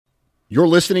You're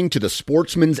listening to the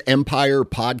Sportsman's Empire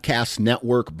Podcast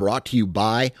Network, brought to you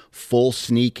by Full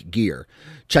Sneak Gear.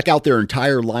 Check out their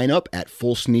entire lineup at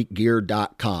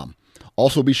fullsneakgear.com.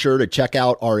 Also be sure to check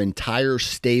out our entire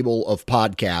stable of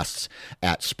podcasts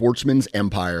at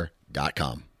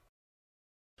sportsmansempire.com.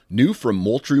 New from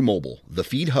Moultrie Mobile, the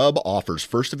Feed Hub offers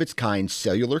first-of-its-kind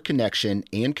cellular connection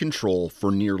and control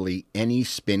for nearly any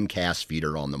spin cast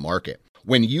feeder on the market.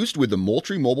 When used with the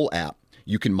Moultrie Mobile app,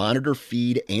 you can monitor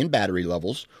feed and battery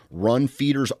levels, run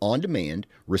feeders on demand,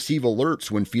 receive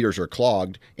alerts when feeders are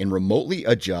clogged, and remotely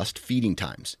adjust feeding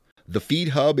times. The Feed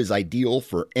Hub is ideal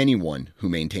for anyone who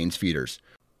maintains feeders.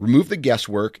 Remove the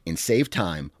guesswork and save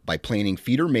time by planning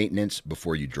feeder maintenance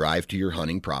before you drive to your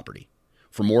hunting property.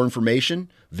 For more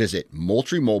information, visit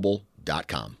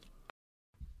MoultrieMobile.com.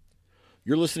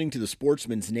 You're listening to the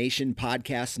Sportsman's Nation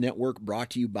Podcast Network, brought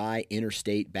to you by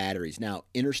Interstate Batteries. Now,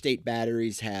 Interstate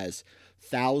Batteries has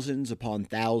thousands upon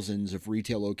thousands of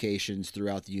retail locations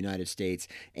throughout the United States,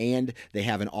 and they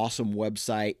have an awesome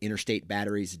website,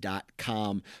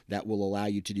 interstatebatteries.com, that will allow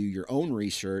you to do your own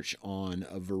research on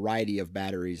a variety of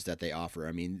batteries that they offer.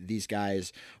 I mean, these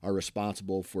guys are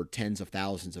responsible for tens of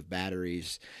thousands of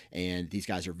batteries, and these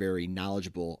guys are very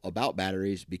knowledgeable about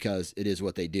batteries because it is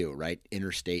what they do, right?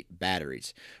 Interstate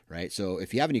Batteries, right? So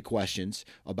if you have any questions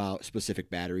about specific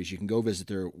batteries, you can go visit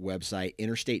their website,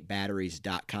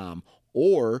 interstatebatteries.com,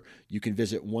 or you can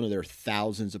visit one of their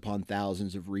thousands upon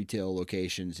thousands of retail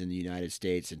locations in the United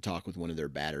States and talk with one of their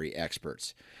battery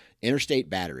experts. Interstate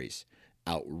Batteries,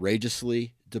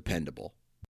 outrageously dependable.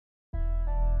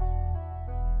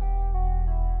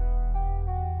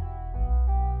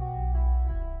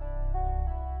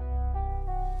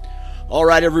 All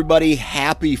right, everybody,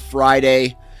 happy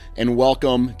Friday and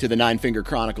welcome to the Nine Finger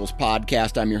Chronicles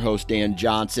podcast. I'm your host, Dan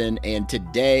Johnson, and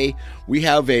today we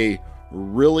have a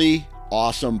really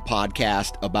awesome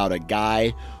podcast about a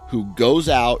guy who goes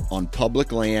out on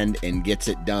public land and gets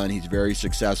it done. He's very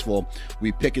successful.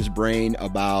 We pick his brain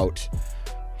about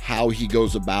how he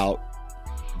goes about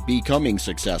becoming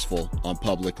successful on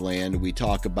public land. We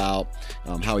talk about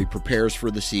how he prepares for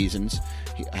the seasons,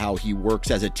 how he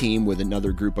works as a team with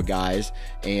another group of guys,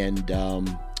 and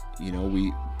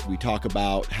we talk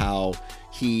about how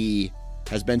he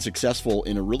has been successful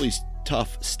in a really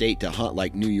tough state to hunt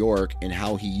like New York, and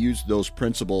how he used those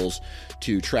principles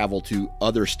to travel to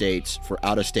other states for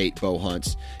out-of-state bow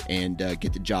hunts and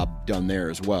get the job done there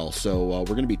as well. So we're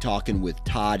going to be talking with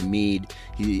Todd Mead.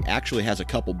 He actually has a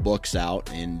couple books out,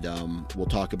 and we'll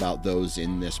talk about those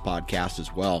in this podcast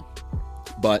as well.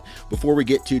 But before we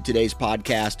get to today's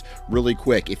podcast, really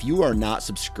quick, if you are not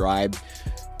subscribed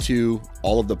to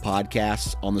all of the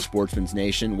podcasts on the Sportsman's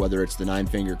Nation, whether it's the Nine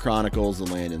Finger Chronicles, the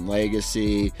Land and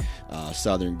Legacy,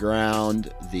 Southern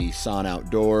Ground, the Son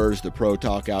Outdoors, the Pro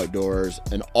Talk Outdoors,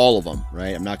 and all of them,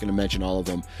 right? I'm not going to mention all of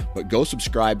them, but go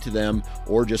subscribe to them,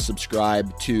 or just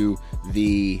subscribe to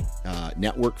the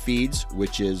network feeds,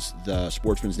 which is the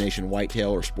Sportsman's Nation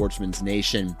Whitetail or Sportsman's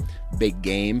Nation Big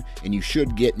Game, and you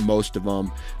should get most of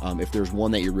them. If there's one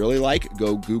that you really like,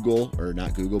 go go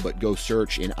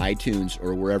search in iTunes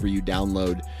or wherever you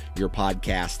download your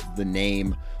podcast the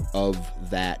name of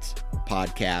that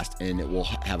podcast, and it will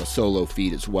have a solo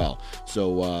feed as well.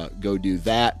 So go do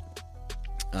that.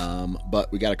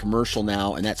 But we got a commercial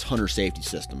now, and that's Hunter Safety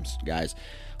Systems, guys.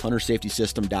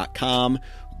 HunterSafetySystem.com.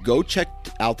 Go check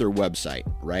out their website,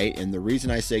 right? And the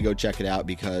reason I say go check it out,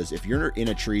 because if you're in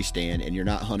a tree stand and you're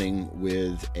not hunting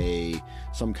with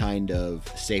some kind of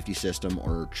safety system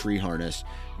or tree harness,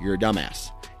 you're a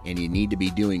dumbass, and you need to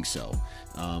be doing so,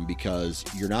 because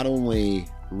you're not only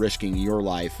risking your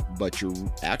life, but you're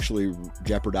actually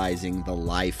jeopardizing the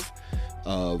life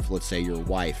of, let's say, your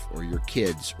wife or your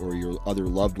kids or your other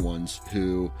loved ones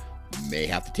who may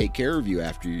have to take care of you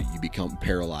after you become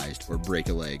paralyzed or break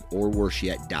a leg, or worse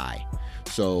yet, die.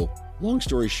 So long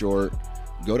story short,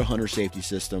 go to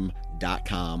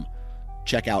HunterSafetySystem.com,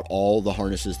 check out all the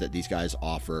harnesses that these guys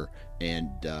offer, and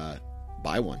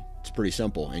buy one. It's pretty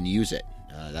simple, and use it.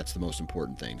 That's the most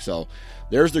important thing. So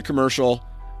there's the commercial.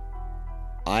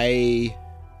 I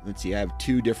have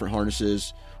two different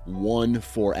harnesses, one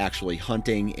for actually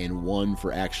hunting and one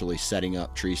for actually setting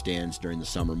up tree stands during the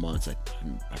summer months.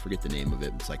 I forget the name of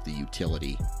it. It's like the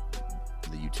utility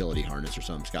harness or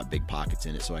something. It's got big pockets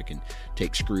in it, so I can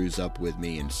take screws up with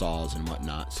me and saws and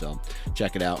whatnot. So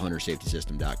check it out,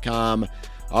 HunterSafetySystem.com.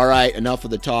 All right, enough of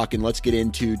the talk, and let's get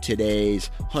into today's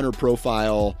Hunter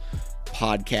Profile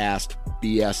podcast,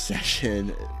 BS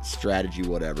session, strategy,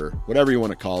 whatever you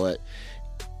want to call it,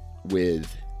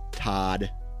 with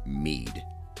Todd Mead.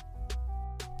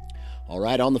 All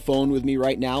right, on the phone with me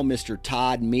right now, Mr.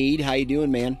 Todd Mead. How you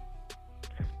doing, man?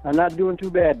 I'm not doing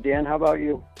too bad, Dan. How about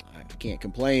you? I can't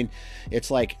complain. It's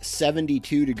like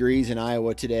 72 degrees in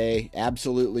Iowa today.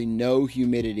 Absolutely no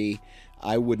humidity.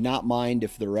 I would not mind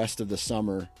if the rest of the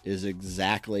summer is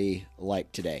exactly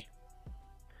like today.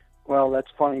 Well, that's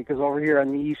funny because over here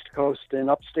on the East Coast in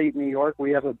upstate New York,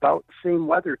 we have about the same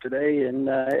weather today, and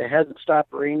it hasn't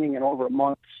stopped raining in over a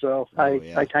month, so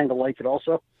I kind of like it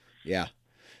also. Yeah.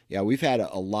 Yeah, we've had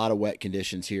a lot of wet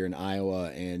conditions here in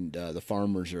Iowa, and the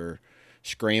farmers are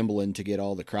scrambling to get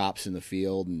all the crops in the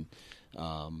field. And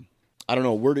I don't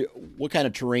know, what kind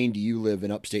of terrain do you live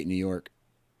in upstate New York?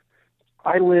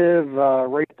 I live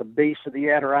right at the base of the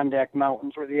Adirondack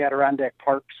Mountains where the Adirondack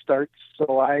Park starts.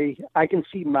 So I can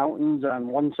see mountains on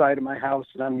one side of my house,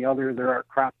 and on the other there are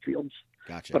crop fields.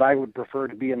 Gotcha. But I would prefer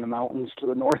to be in the mountains to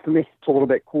the north of me. It's a little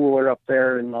bit cooler up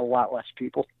there and a lot less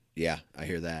people. Yeah, I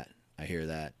hear that.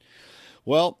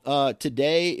 Well,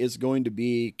 today is going to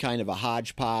be kind of a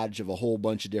hodgepodge of a whole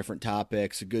bunch of different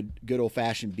topics, a good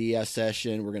old-fashioned BS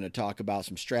session. We're going to talk about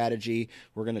some strategy.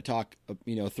 We're going to talk,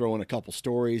 throw in a couple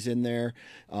stories in there,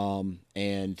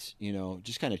 and,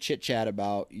 just kind of chit-chat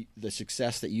about the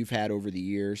success that you've had over the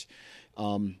years.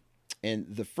 And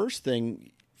the first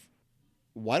thing,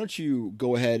 why don't you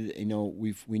go ahead,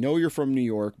 we know you're from New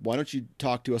York. Why don't you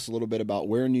talk to us a little bit about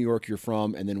where in New York you're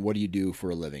from, and then what do you do for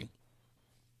a living?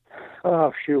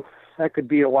 Oh, shoot. That could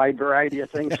be a wide variety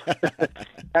of things.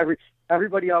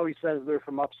 Everybody always says they're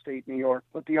from upstate New York,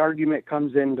 but the argument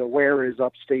comes into where is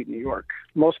upstate New York.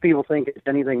 Most people think it's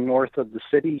anything north of the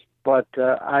city, but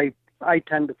I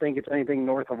tend to think it's anything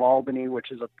north of Albany,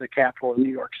 which is the capital of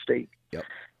New York State. Yep.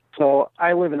 So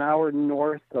I live an hour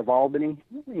north of Albany,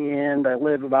 and I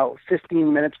live about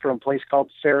 15 minutes from a place called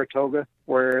Saratoga,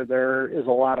 where there is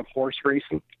a lot of horse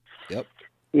racing. Yep.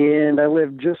 And I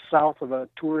live just south of a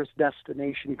tourist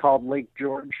destination called Lake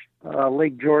George.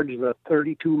 Lake George is a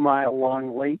 32-mile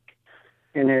long lake,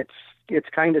 and it's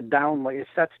kind of down, like it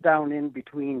sets down in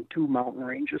between two mountain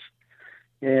ranges.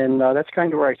 And that's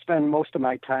kind of where I spend most of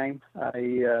my time.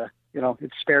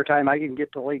 It's spare time. I can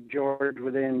get to Lake George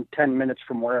within 10 minutes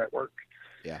from where I work.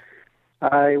 Yeah.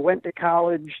 I went to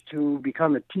college to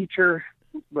become a teacher.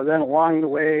 But then along the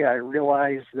way, I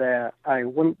realized that I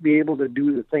wouldn't be able to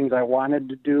do the things I wanted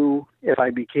to do if I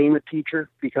became a teacher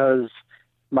because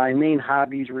my main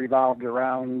hobbies revolved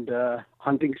around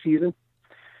hunting season.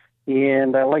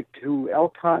 And I like to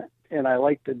elk hunt and I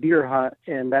like to deer hunt,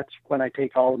 and that's when I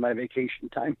take all of my vacation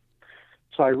time.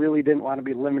 So I really didn't want to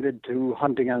be limited to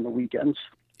hunting on the weekends.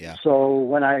 Yeah.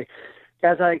 So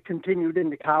as I continued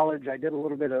into college, I did a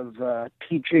little bit of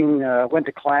teaching, went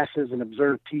to classes and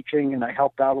observed teaching, and I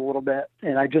helped out a little bit,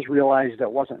 and I just realized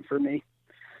it wasn't for me.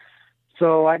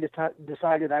 So I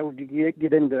decided I would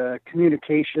get into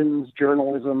communications,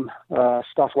 journalism,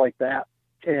 stuff like that,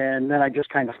 and then I just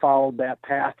kind of followed that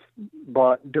path.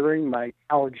 But during my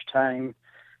college time,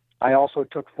 I also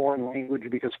took foreign language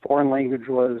because foreign language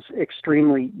was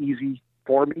extremely easy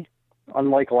for me,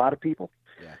 unlike a lot of people.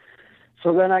 Yeah.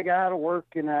 So then I got out of work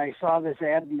and I saw this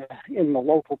ad in the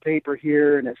local paper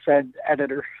here and it said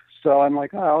editor. So I'm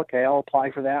like, oh, okay, I'll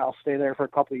apply for that. I'll stay there for a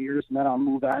couple of years and then I'll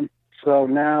move on. So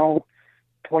now,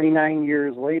 29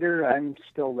 years later, I'm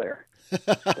still there.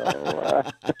 So,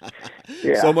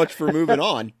 yeah. So much for moving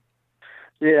on.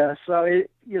 Yeah. So,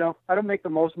 I don't make the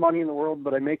most money in the world,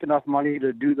 but I make enough money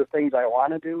to do the things I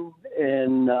want to do.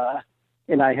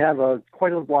 And I have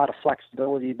quite a lot of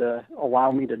flexibility to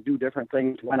allow me to do different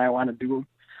things when I want to do them.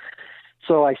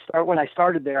 So when I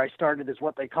started there, I started as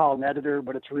what they call an editor,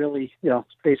 but it's really,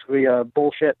 basically a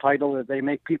bullshit title that they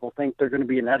make people think they're going to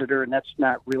be an editor, and that's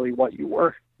not really what you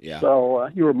were. Yeah. So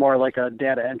you were more like a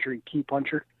data entry key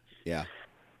puncher. Yeah.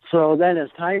 So then as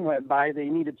time went by, they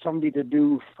needed somebody to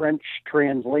do French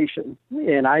translation.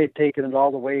 And I had taken it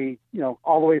all the way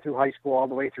through high school, all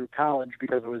the way through college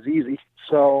because it was easy.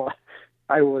 So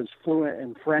I was fluent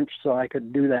in French, so I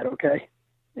could do that okay.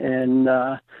 And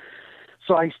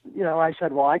so I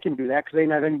said, well, I can do that because they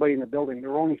didn't have anybody in the building.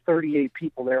 There were only 38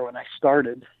 people there when I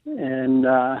started. And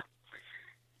I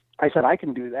said, I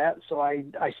can do that. So I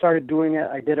started doing it.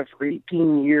 I did it for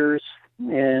 18 years.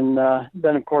 And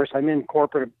then, of course, I'm in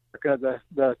corporate America.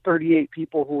 The 38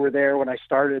 people who were there when I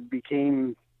started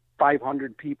became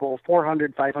 500 people,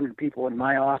 400, 500 people in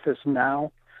my office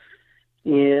now.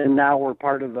 And now we're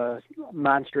part of a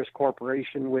monstrous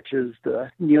corporation, which is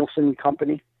the Nielsen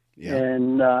Company. Yeah.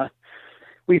 And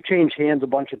we've changed hands a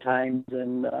bunch of times.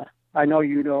 And I know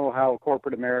you know how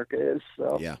corporate America is.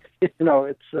 So, yeah.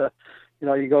 It's,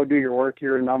 you go do your work,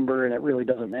 you're a number, and it really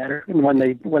doesn't matter. And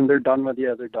when they're done with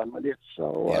you, they're done with you.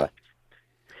 So, yeah.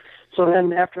 So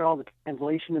then after all the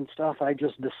translation and stuff, I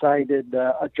just decided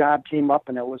a job came up,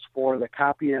 and it was for the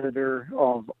copy editor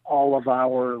of all of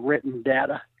our written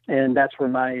data. And that's where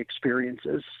my experience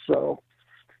is. So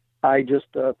I just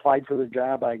applied for the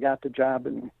job. I got the job,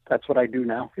 and that's what I do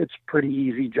now. It's a pretty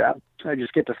easy job. I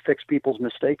just get to fix people's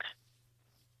mistakes.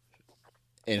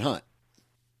 And hunt.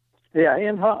 Yeah,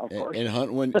 and hunt, of course. And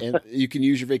hunt and you can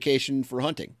use your vacation for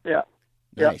hunting. Yeah.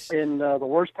 Nice. Yep. And the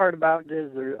worst part about it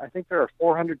is I think there are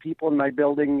 400 people in my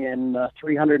building, and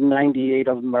 398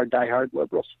 of them are diehard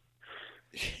liberals.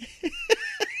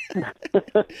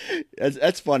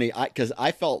 That's funny, because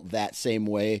I felt that same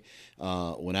way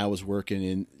when I was working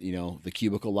in the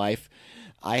cubicle life.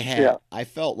 I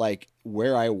felt like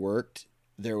where I worked,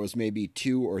 there was maybe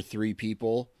 2 or 3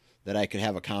 people that I could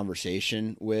have a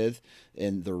conversation with,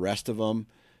 and the rest of them,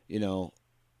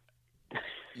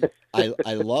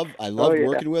 I loved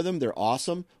working with them. They're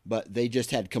awesome, but they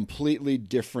just had completely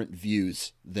different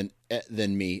views than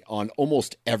me on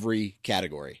almost every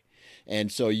category.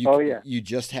 And so you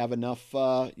just have enough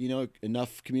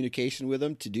enough communication with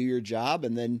them to do your job,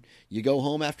 and then you go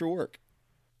home after work.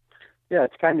 Yeah,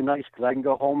 it's kind of nice because I can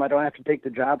go home. I don't have to take the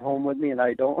job home with me, and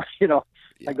I don't,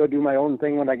 I go do my own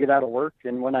thing when I get out of work,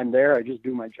 and when I'm there, I just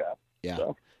do my job. Yeah,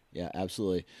 so. Yeah,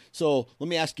 absolutely. So let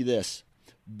me ask you this.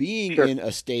 Being Sure. in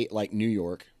a state like New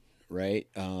York, right?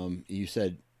 You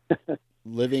said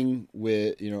living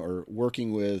with, or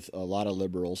working with a lot of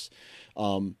liberals.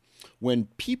 When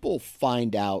people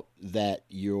find out that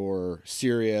you're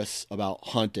serious about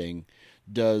hunting,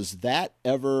 does that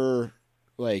ever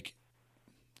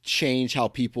change how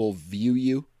people view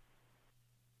you?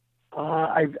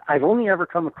 I've only ever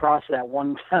come across that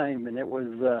one time, and it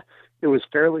was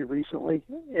fairly recently,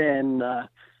 and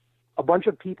a bunch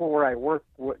of people where I work,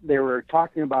 they were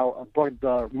talking about a book,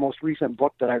 the most recent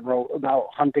book that I wrote about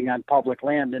hunting on public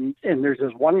land, and there's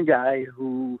this one guy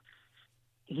who,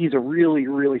 he's a really,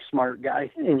 really smart guy,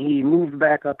 and he moved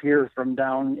back up here from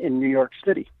down in New York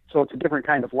City, so it's a different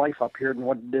kind of life up here than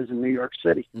what it is in New York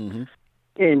City. Mm-hmm.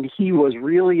 And he was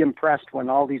really impressed when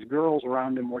all these girls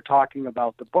around him were talking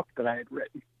about the book that I had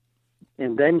written.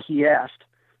 And then he asked,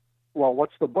 well,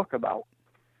 what's the book about?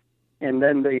 And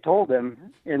then they told him,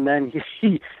 and then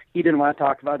he didn't want to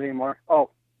talk about it anymore. Oh,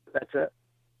 that's it.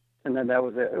 And then that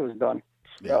was it. It was done.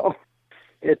 Yeah.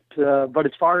 So but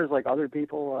as far as other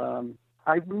people,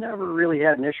 I've never really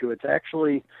had an issue. It's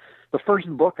actually the first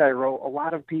book I wrote. A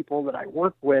lot of people that I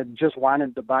work with just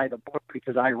wanted to buy the book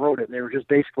because I wrote it. They were just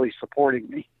basically supporting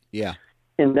me. Yeah.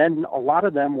 And then a lot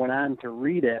of them went on to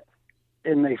read it,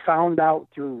 and they found out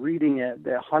through reading it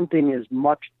that hunting is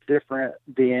much different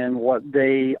than what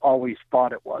they always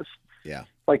thought it was. Yeah.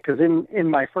 Because in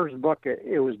my first book,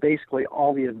 it was basically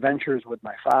all the adventures with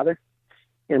my father.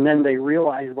 And then they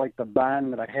realized the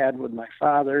bond that I had with my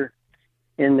father,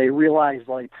 and they realized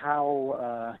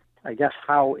how,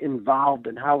 how involved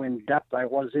and how in depth I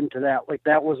was into that.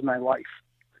 That was my life.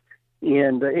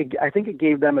 And I think it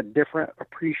gave them a different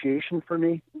appreciation for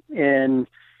me. And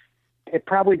it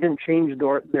probably didn't change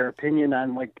their opinion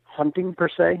on hunting per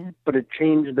se, but it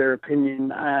changed their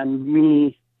opinion on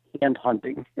me and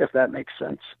hunting, if that makes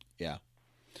sense. Yeah.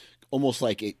 Almost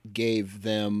like it gave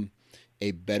them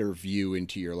a better view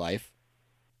into your life.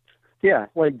 Yeah.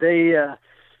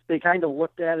 They kind of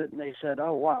looked at it and they said,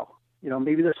 oh, wow,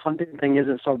 maybe this hunting thing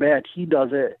isn't so bad. He does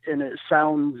it, and it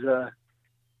sounds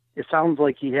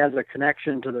like he has a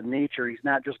connection to the nature. He's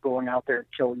not just going out there and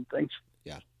killing things.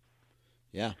 Yeah.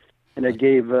 Yeah. And it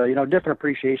gave, different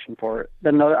appreciation for it.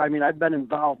 Then, I've been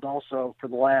involved also for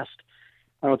the last,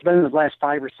 it's been in the last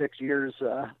 5 or 6 years.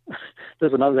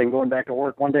 There's another thing going back to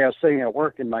work. One day I was sitting at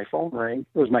work and my phone rang.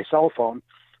 It was my cell phone.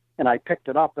 And I picked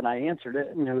it up and I answered it.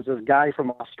 And it was this guy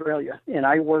from Australia. And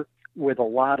I work with a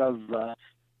lot of,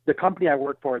 the company I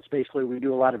work for, it's basically, we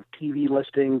do a lot of TV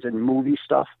listings and movie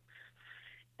stuff.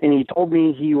 And he told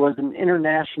me he was an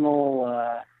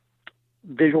international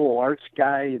visual arts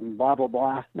guy and blah, blah,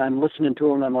 blah. And I'm listening to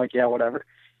him and I'm like, yeah, whatever.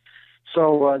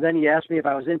 So then he asked me if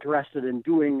I was interested in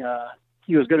doing,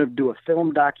 he was going to do a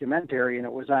film documentary, and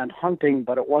it was on hunting,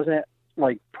 but it wasn't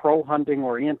pro-hunting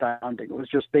or anti-hunting. It was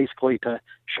just basically to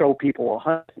show people what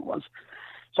hunting was.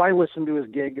 So I listened to his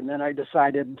gig, and then I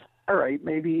decided, all right,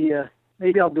 maybe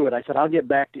I'll do it. I said, I'll get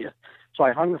back to you. So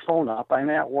I hung the phone up. I'm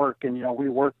at work, and, we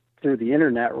work through the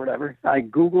internet or whatever. I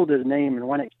Googled his name, and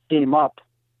when it came up,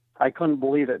 I couldn't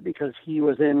believe it because he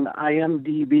was in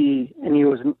IMDb, and he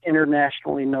was an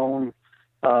internationally known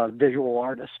visual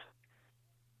artist.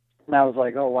 And I was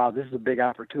like, oh, wow, this is a big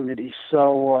opportunity.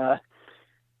 So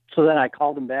So then I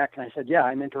called him back and I said, yeah,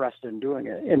 I'm interested in doing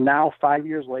it. And now 5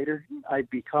 years later, I've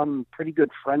become pretty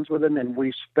good friends with him, and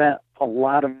we spent a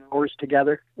lot of hours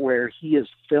together where he has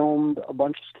filmed a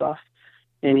bunch of stuff,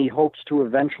 and he hopes to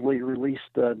eventually release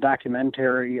the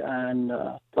documentary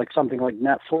on like something like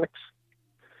Netflix.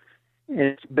 And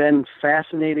it's been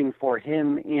fascinating for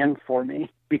him and for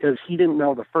me because he didn't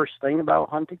know the first thing about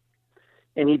hunting,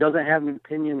 and he doesn't have an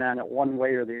opinion on it one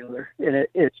way or the other. And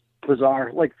it's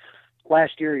bizarre. Like,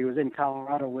 last year, he was in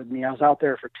Colorado with me. I was out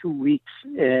there for 2 weeks,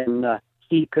 and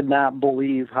he could not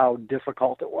believe how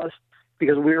difficult it was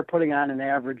because we were putting on an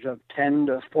average of 10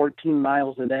 to 14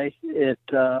 miles a day at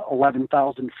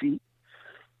 11,000 feet,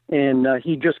 and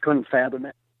he just couldn't fathom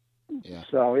it. Yeah.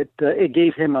 So it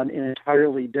gave him an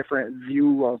entirely different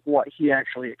view of what he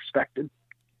actually expected.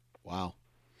 Wow.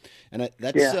 And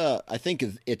that's I think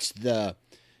it's the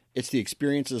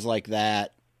experiences like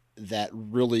that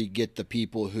really get the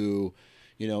people who,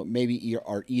 maybe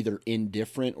are either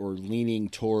indifferent or leaning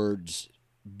towards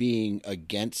being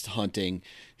against hunting,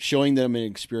 showing them an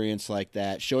experience like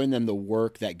that, showing them the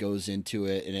work that goes into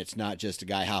it. And it's not just a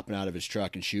guy hopping out of his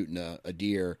truck and shooting a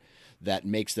deer, that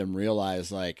makes them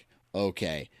realize, like,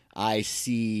 okay, I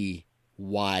see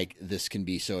why this can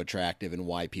be so attractive and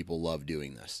why people love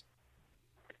doing this.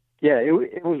 Yeah,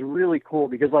 it was really cool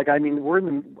because, like, I mean,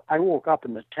 I woke up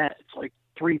in the tent. It's like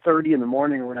 3:30 in the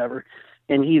morning or whatever,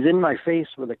 and he's in my face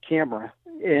with a camera,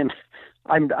 and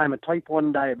I'm a type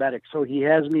 1 diabetic, so he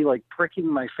has me like pricking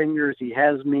my fingers. He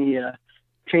has me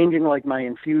changing like my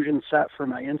infusion set for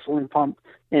my insulin pump,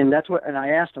 and I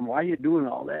asked him, why are you doing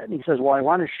all that? And he says, well, I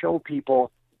want to show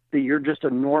people that you're just a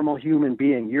normal human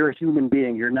being. You're a human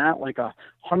being. You're not like a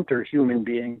hunter human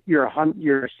being. You're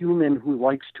a human who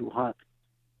likes to hunt.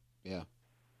 Yeah.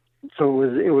 So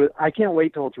it was. I can't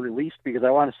wait till it's released because I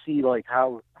want to see like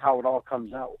how it all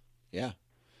comes out. Yeah,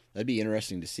 that'd be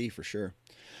interesting to see for sure.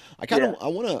 I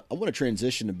want to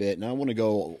transition a bit, and I want to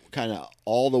go kind of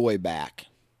all the way back,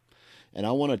 and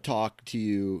I want to talk to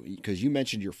you because you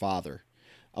mentioned your father.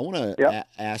 I want to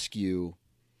ask you,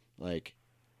 like,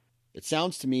 it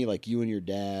sounds to me like you and your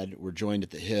dad were joined at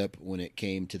the hip when it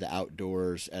came to the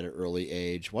outdoors at an early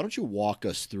age. Why don't you walk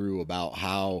us through about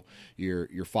how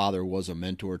your father was a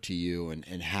mentor to you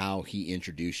and how he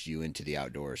introduced you into the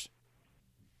outdoors?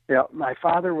 Yeah, my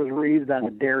father was raised on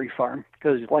a dairy farm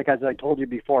because, like, as I told you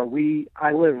before,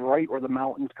 I live right where the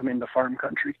mountains come into farm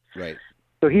country. Right.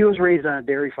 So he was raised on a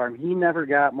dairy farm. He never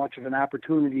got much of an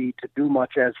opportunity to do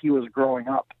much as he was growing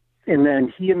up. And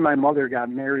then he and my mother got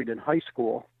married in high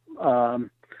school. And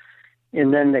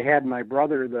then they had my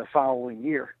brother the following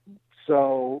year.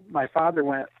 So my father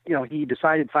he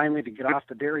decided finally to get off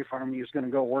the dairy farm. He was going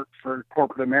to go work for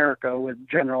corporate America with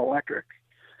General Electric.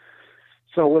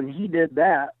 So when he did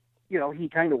that, he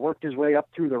kind of worked his way up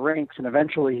through the ranks, and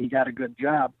eventually he got a good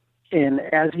job. And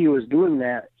as he was doing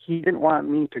that, he didn't want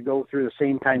me to go through the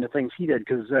same kind of things he did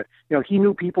because, he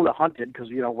knew people that hunted because,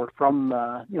 we're from,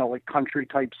 like country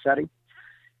type setting.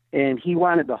 And he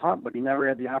wanted to hunt, but he never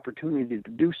had the opportunity to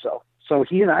do so. So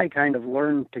he and I kind of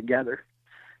learned together.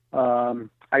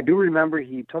 I do remember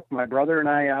he took my brother and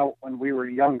I out when we were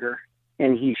younger,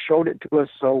 and he showed it to us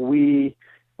so we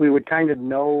would kind of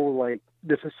know, like,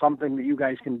 this is something that you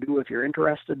guys can do if you're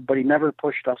interested, but he never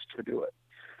pushed us to do it.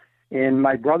 And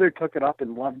my brother took it up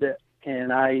and loved it,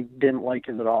 and I didn't like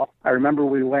it at all. I remember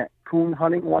we went coon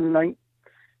hunting one night,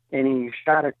 and he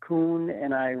shot a coon,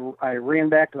 and I ran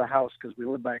back to the house because we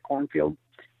lived by a cornfield.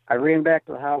 I ran back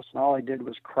to the house, and all I did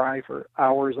was cry for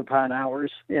hours upon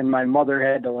hours, and my mother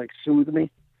had to, like, soothe me.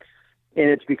 And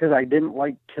it's because I didn't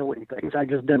like killing things. I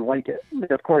just didn't like it.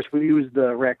 And of course, we used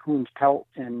the raccoon's pelt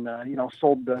and,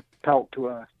 sold the pelt to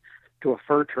a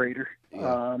fur trader.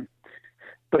 Yeah.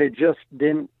 But it just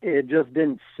didn't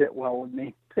sit well with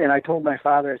me. And I told my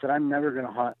father, I said, I'm never going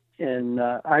to hunt. And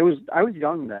I was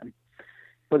young then.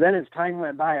 But then as time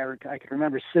went by, I can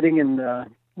remember sitting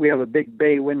we have a big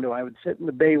bay window. I would sit in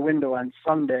the bay window on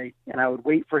Sunday, and I would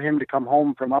wait for him to come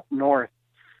home from up north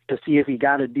to see if he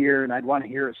got a deer, and I'd want to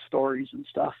hear his stories and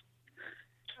stuff.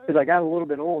 As I got a little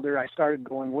bit older, I started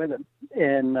going with him,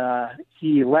 and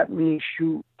he let me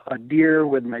shoot a deer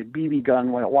with my BB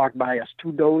gun when it walked by us.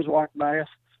 2 does walked by us,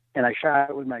 and I shot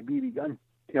it with my BB gun.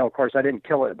 Of course, I didn't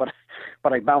kill it, but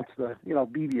I bounced the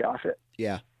BB off it.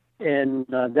 Yeah. And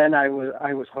then I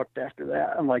was hooked after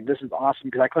that. I'm like, this is awesome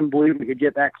because I couldn't believe we could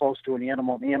get that close to an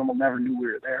animal. The animal never knew we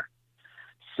were there.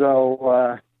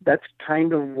 So that's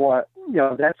kind of what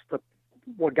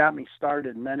what got me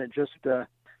started. And then it just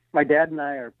my dad and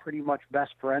I are pretty much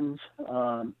best friends.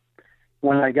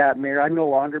 when I got married, I'm no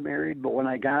longer married, but when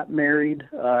I got married,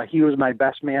 he was my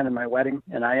best man in my wedding,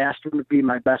 and I asked him to be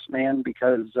my best man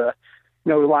because, a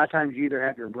lot of times you either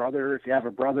have your brother, if you have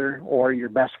a brother, or your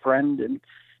best friend, and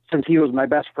since he was my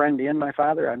best friend and my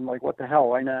father, I'm like, what the hell,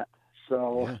 why not?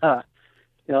 So, Yeah.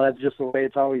 that's just the way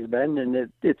it's always been, and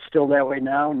it's still that way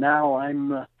now. Now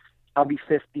I'll be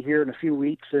 50 here in a few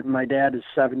weeks, and my dad is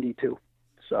 72.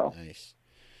 So, Nice.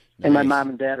 and my mom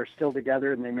and dad are still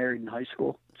together, and they married in high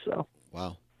school. So,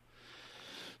 wow.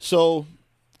 So,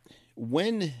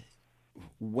 when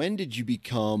did you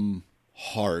become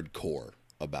hardcore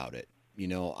about it?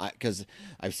 Because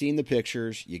I've seen the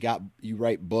pictures. You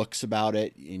write books about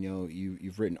it.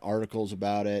 You've written articles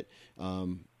about it.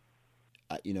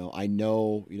 I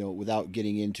know, without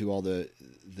getting into all the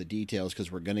details,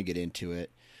 because we're going to get into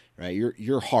it, right?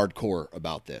 You're hardcore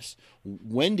about this.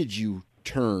 When did you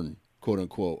turn, quote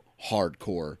unquote,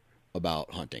 hardcore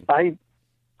about hunting?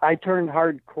 I turned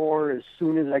hardcore as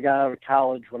soon as I got out of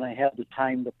college, when I had the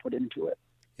time to put into it.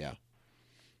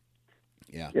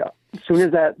 Yeah. As soon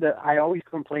as that I always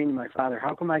complained to my father,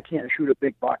 how come I can't shoot a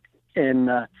big buck? And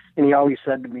he always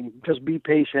said to me, just be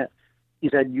patient. He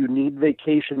said, you need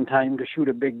vacation time to shoot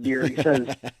a big deer. He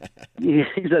says, he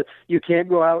said, you can't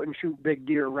go out and shoot big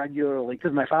deer regularly,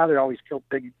 because my father always killed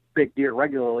big deer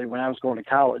regularly when I was going to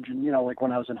college and, like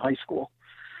when I was in high school.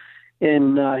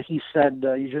 And he said,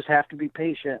 you just have to be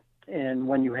patient. And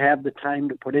when you have the time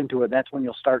to put into it, that's when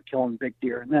you'll start killing big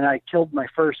deer. And then I killed my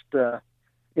first,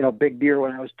 big deer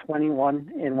when I was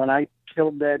 21. And when I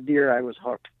killed that deer, I was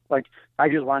hooked. Like, I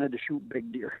just wanted to shoot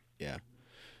big deer. Yeah.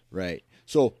 Right.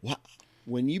 So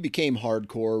when you became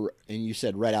hardcore, and you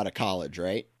said right out of college,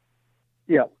 right?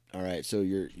 Yeah. All right. So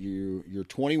you're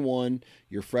 21,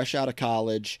 you're fresh out of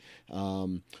college.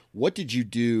 What did you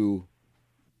do?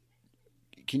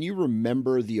 Can you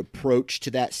remember the approach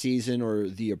to that season, or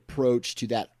the approach to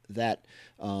that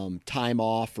time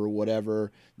off or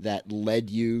whatever that led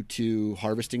you to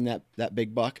harvesting that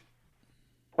big buck?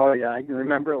 Oh yeah, I can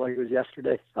remember it like it was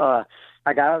yesterday.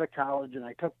 I got out of college and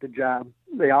I took the job.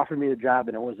 They offered me the job,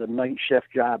 and it was a night shift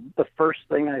job. The first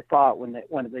thing I thought when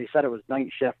they said it was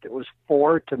night shift, it was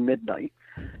 4 to midnight.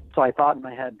 So I thought in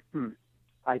my head,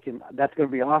 that's going to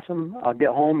be awesome. I'll get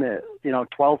home at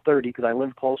 12:30 because I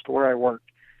live close to where I work.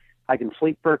 I can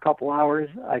sleep for a couple hours.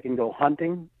 I can go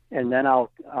hunting, and then I'll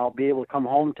be able to come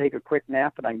home, take a quick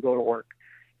nap, and I can go to work.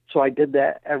 So I did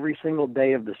that every single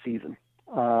day of the season.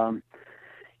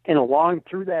 And along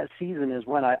through that season is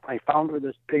when I found where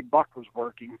this big buck was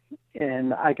working.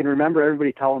 And I can remember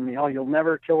everybody telling me, oh, you'll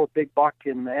never kill a big buck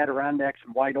in the Adirondacks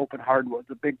and wide open hardwoods.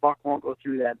 A big buck won't go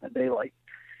through that in the daylight.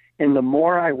 And the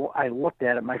more I looked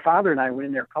at it, my father and I went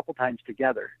in there a couple times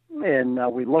together, and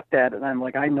we looked at it, and I'm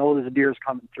like, I know this deer's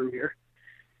coming through here.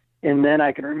 And then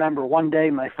I can remember one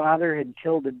day my father had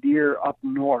killed a deer up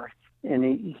north, and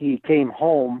he came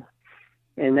home,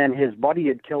 and then his buddy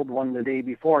had killed one the day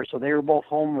before, so they were both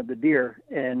home with the deer.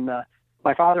 And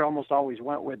my father almost always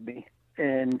went with me,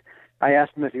 and I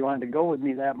asked him if he wanted to go with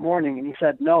me that morning, and he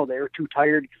said no, they were too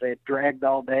tired because they had dragged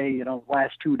all day, the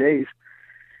last 2 days.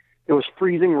 It was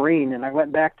freezing rain, and I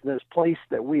went back to this place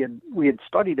that we had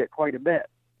studied it quite a bit,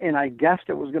 and I guessed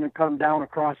it was going to come down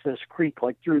across this creek,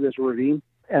 like through this ravine.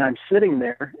 And I'm sitting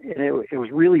there, and it was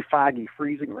really foggy,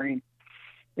 freezing rain,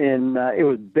 and it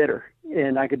was bitter,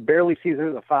 and I could barely see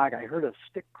through the fog. I heard a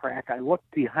stick crack. I looked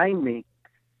behind me,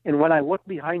 and when I looked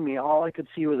behind me, all I could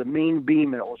see was a main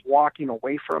beam, and it was walking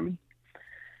away from me.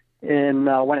 And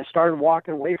when it started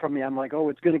walking away from me, I'm like, oh,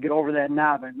 it's going to get over that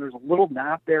knob. And there's a little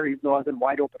knob there, even though I was in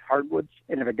wide open hardwoods.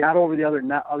 And if it got over the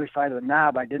other side of the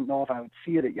knob, I didn't know if I would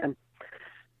see it again.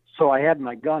 So I had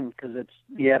my gun, because it's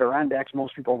the Adirondacks.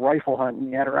 Most people rifle hunt in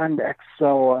the Adirondacks.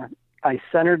 So I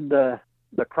centered the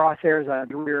crosshairs on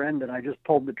the rear end, and I just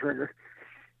pulled the trigger.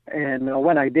 And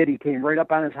when I did, he came right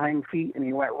up on his hind feet, and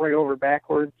he went right over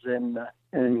backwards, and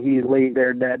he lay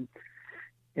there dead.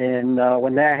 And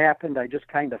when that happened, I just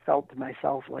kind of felt to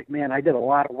myself like, man, I did a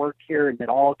lot of work here, and it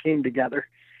all came together.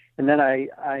 And then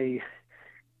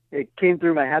it came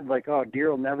through my head like, oh, deer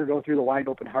will never go through the wide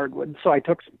open hardwood. So I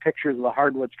took some pictures of the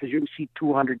hardwoods, because you can see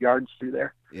 200 yards through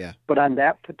there. Yeah. But on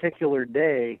that particular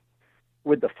day,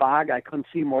 with the fog, I couldn't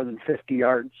see more than 50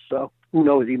 yards. So who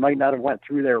knows? He might not have went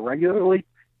through there regularly,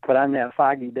 but on that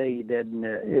foggy day he did, and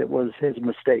it was his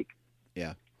mistake.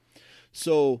 Yeah.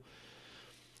 So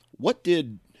what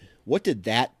did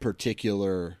that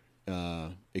particular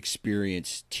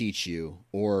experience teach you,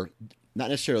 or not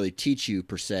necessarily teach you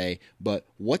per se, but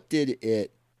what did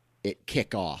it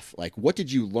kick off? Like, what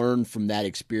did you learn from that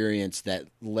experience that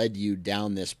led you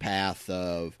down this path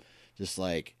of just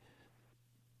like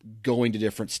going to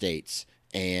different states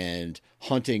and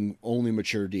hunting only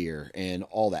mature deer and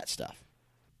all that stuff?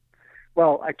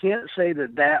 Well, I can't say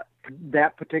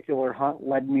that particular hunt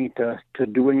led me to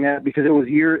doing that, because it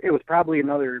was probably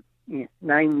another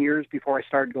 9 years before I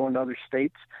started going to other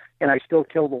states, and I still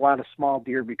killed a lot of small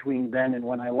deer between then and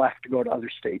when I left to go to other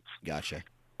states. Gotcha.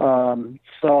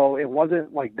 So it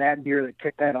wasn't like that deer that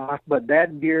kicked that off, but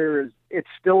that deer it's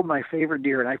still my favorite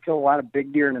deer, and I kill a lot of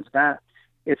big deer, and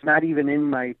it's not even in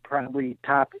my probably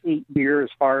top 8 deer as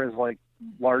far as like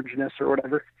largeness or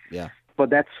whatever. Yeah. But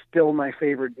that's still my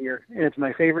favorite deer. And it's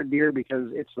my favorite deer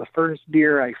because it's the first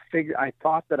deer I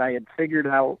thought that I had figured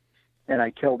out, and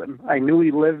I killed him. I knew he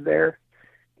lived there,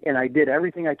 and I did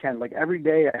everything I can. Like every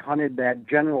day I hunted that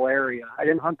general area. I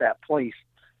didn't hunt that place,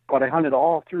 but I hunted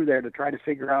all through there to try to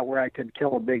figure out where I could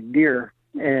kill a big deer.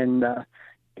 And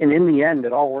in the end,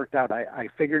 it all worked out. I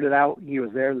figured it out. He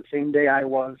was there the same day I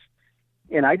was,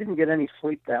 and I didn't get any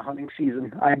sleep that hunting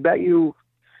season. I bet you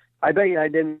I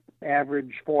didn't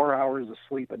average 4 hours of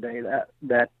sleep a day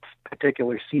that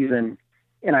particular season.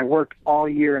 And I worked all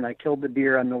year, and I killed the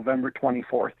deer on November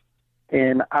 24th.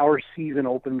 And our season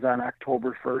opens on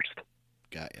October 1st.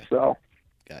 Got ya.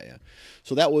 Got ya.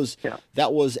 So that was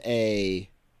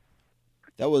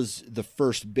the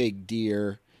first big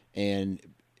deer, and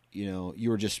you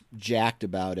were just jacked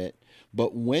about it.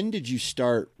 But when did you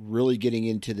start really getting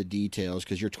into the details?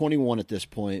 Because you're 21 at this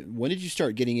point. When did you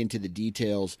start getting into the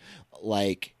details,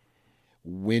 like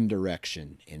wind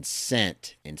direction and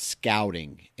scent and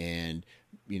scouting and,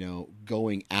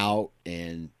 going out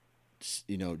and,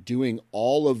 doing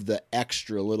all of the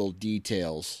extra little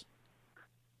details?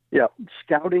 Yeah.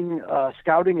 Scouting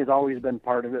has always been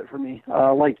part of it for me.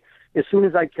 Like as soon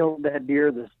as I killed that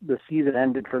deer, the season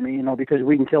ended for me, because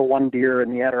we can kill one deer in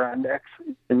the Adirondacks,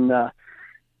 and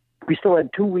we still had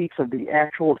 2 weeks of the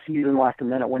actual season left,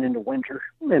 and then it went into winter.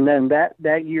 And then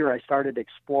that year I started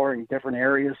exploring different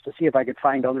areas to see if I could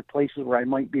find other places where I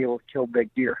might be able to kill big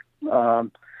deer.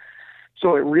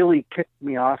 So it really kicked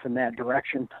me off in that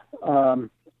direction.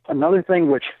 Another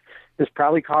thing, which this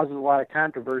probably causes a lot of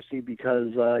controversy,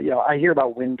 because I hear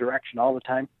about wind direction all the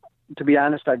time. To be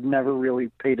honest, I've never really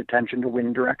paid attention to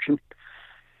wind direction.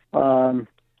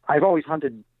 I've always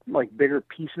hunted like bigger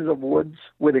pieces of woods,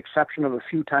 with exception of a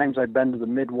few times I've been to the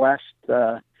Midwest,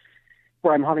 where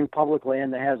I'm hunting public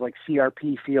land that has like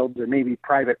CRP fields or maybe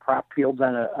private crop fields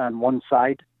on one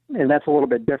side. And that's a little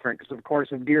bit different, because of course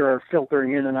if deer are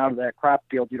filtering in and out of that crop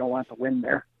field, you don't want the wind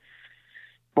there.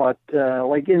 But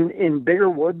like in bigger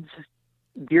woods,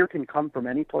 deer can come from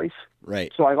any place.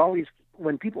 Right. So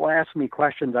when people ask me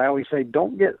questions, I always say,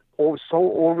 don't get so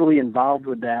overly involved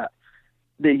with that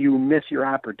you miss your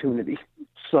opportunity.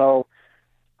 So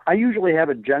I usually have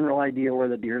a general idea where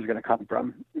the deer is going to come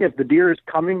from. If the deer is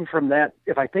coming from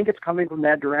if I think it's coming from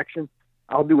that direction,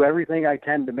 I'll do everything I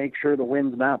can to make sure the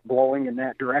wind's not blowing in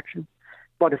that direction.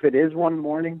 But if it is one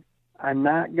morning,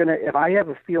 if I have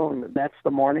a feeling that that's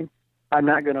the morning, I'm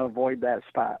not going to avoid that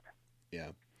spot. Yeah.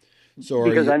 So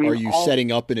are you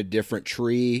setting up in a different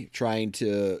tree, trying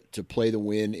to play the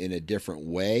wind in a different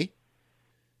way?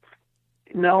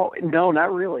 No,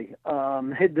 not really.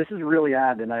 This is really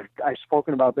odd, and I've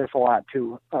spoken about this a lot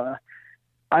too.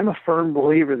 I'm a firm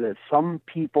believer that some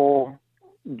people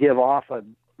give off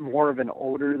more of an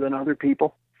odor than other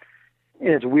people. And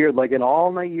it's weird. Like in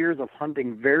all my years of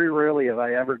hunting, very rarely have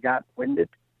I ever got winded,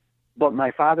 but my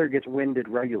father gets winded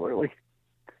regularly.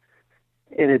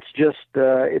 And it's just,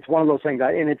 it's one of those things.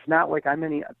 And it's not like I'm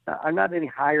not any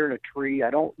higher in a tree. I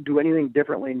don't do anything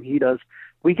differently than he does.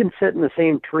 We can sit in the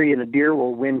same tree and a deer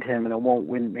will wind him and it won't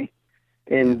wind me.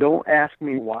 And don't ask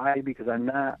me why, because I'm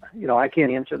not, I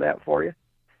can't answer that for you.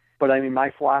 But I mean,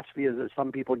 my philosophy is that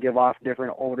some people give off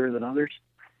different odor than others.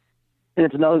 And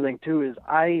it's another thing too, is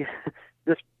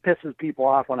this pisses people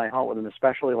off when I hunt with them,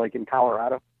 especially like in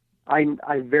Colorado. I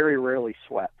very rarely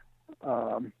sweat.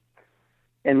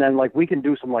 And then like we can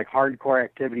do some like hardcore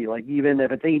activity, like even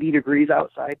if it's 80 degrees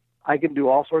outside, I can do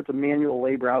all sorts of manual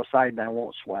labor outside and I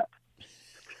won't sweat.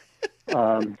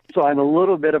 So I'm a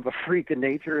little bit of a freak of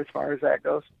nature as far as that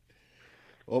goes.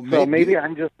 Well, maybe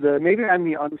I'm the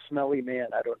unsmelly man.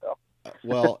 I don't know.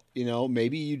 Well,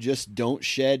 maybe you just don't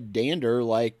shed dander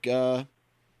like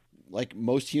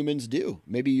most humans do.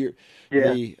 Maybe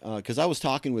because I was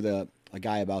talking with a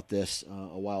guy about this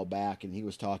a while back, and he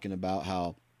was talking about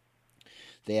how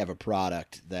they have a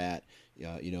product that,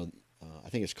 I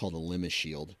think it's called a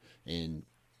LimaShield, and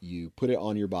you put it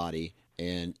on your body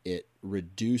and it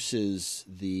reduces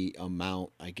the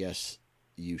amount, I guess,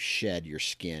 you shed your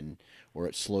skin, or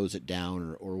it slows it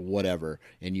down or whatever.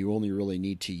 And you only really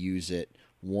need to use it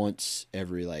once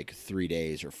every like 3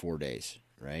 days or 4 days.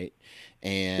 Right.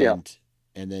 And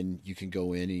and then you can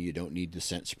go in and you don't need the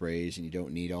scent sprays and you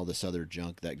don't need all this other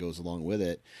junk that goes along with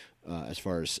it, as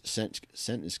far as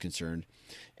scent is concerned.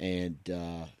 And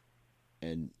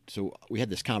so we had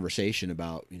this conversation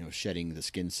about, shedding the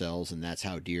skin cells, and that's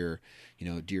how deer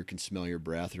can smell your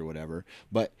breath or whatever.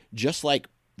 But just like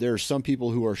there are some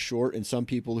people who are short and some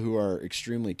people who are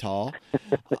extremely tall,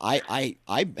 I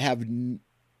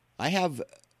have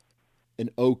an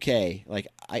okay, like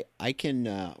I can,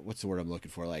 what's the word I'm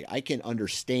looking for? Like I can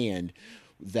understand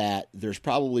that there's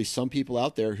probably some people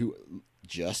out there who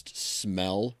just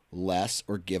smell less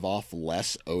or give off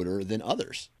less odor than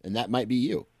others. And that might be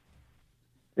you.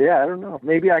 Yeah, I don't know.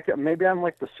 Maybe I'm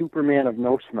like the Superman of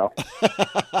no smell.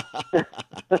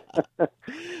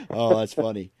 Oh, that's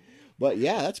funny. But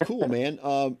yeah, that's cool, man.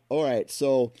 All right.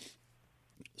 So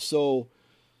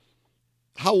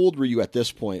how old were you at this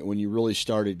point when you really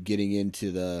started getting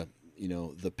into the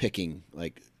picking,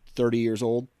 like 30 years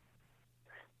old?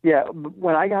 Yeah.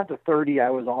 When I got to 30, I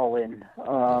was all in.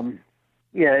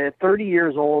 At 30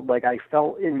 years old, like I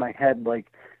felt in my head, like,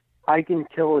 I can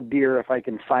kill a deer if I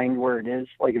can find where it is.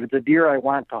 Like if it's a deer I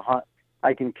want to hunt,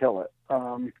 I can kill it.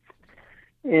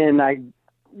 And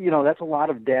that's a lot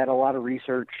of data, a lot of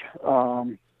research.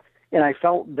 And I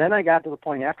felt, then I got to the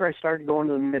point after I started going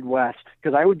to the Midwest,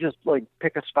 because I would just like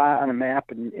pick a spot on a map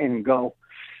and go.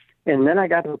 And then I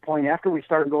got to the point after we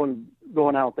started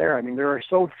going out there. I mean, there are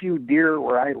so few deer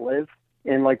where I live,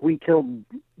 and like we killed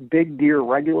big deer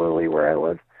regularly where I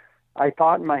live. I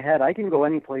thought in my head, I can go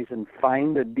any place and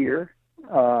find a deer,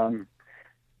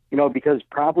 because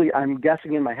probably I'm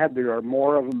guessing in my head there are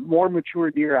more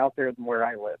mature deer out there than where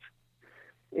I live.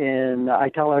 And I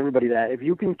tell everybody that if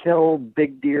you can kill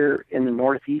big deer in the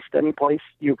Northeast any place,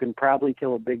 you can probably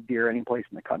kill a big deer any place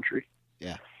in the country.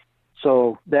 Yeah.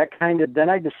 So then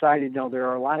I decided, there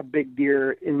are a lot of big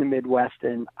deer in the Midwest,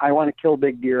 and I want to kill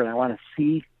big deer, and I want to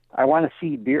see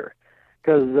deer,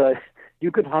 because you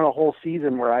could hunt a whole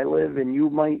season where I live, and you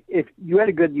might, if you had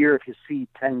a good year, if you see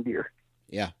 10 deer.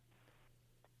 Yeah.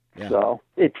 So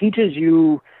it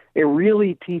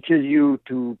really teaches you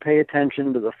to pay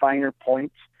attention to the finer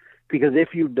points, because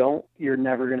if you don't, you're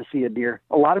never going to see a deer.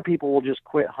 A lot of people will just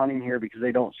quit hunting here because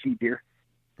they don't see deer.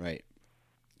 Right.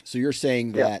 So you're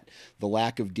saying that the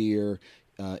lack of deer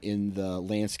in the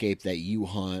landscape that you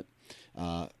hunt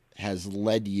has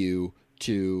led you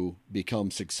to become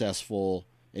successful,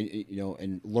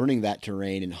 and learning that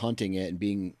terrain and hunting it and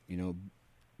being,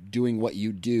 doing what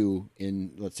you do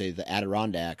in, let's say, the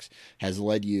Adirondacks has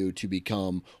led you to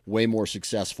become way more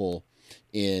successful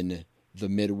in the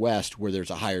Midwest where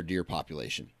there's a higher deer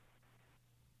population.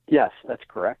 Yes, that's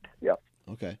correct. Yep.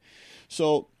 Okay.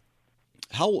 So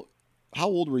how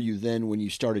old were you then when you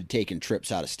started taking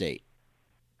trips out of state?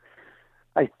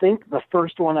 I think the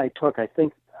first one I took, I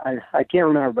can't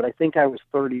remember, but I think I was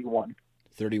 31.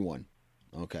 31.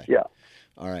 Okay. Yeah.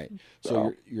 All right.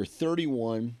 So you're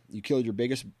 31. You killed your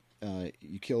biggest.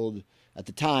 At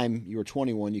the time you were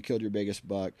 21. You killed your biggest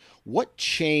buck. What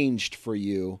changed for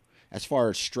you as far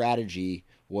as strategy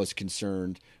was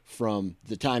concerned from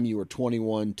the time you were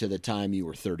 21 to the time you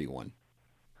were 31?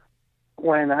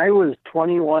 When I was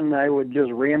 21, I would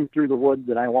just ram through the woods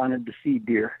and I wanted to see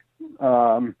deer.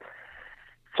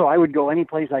 So I would go any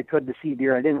place I could to see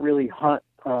deer. I didn't really hunt.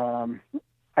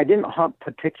 I didn't hunt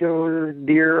particular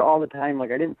deer all the time.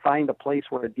 Like I didn't find a place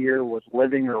where a deer was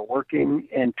living or working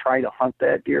and try to hunt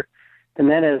that deer. And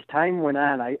then as time went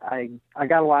on, I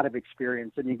got a lot of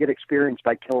experience, and you get experience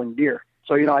by killing deer.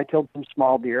 So, I killed some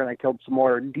small deer and I killed some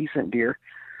more decent deer.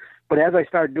 But as I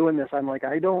started doing this, I'm like,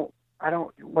 I don't,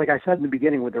 like I said in the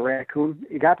beginning with the raccoon,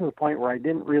 it got to the point where I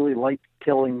didn't really like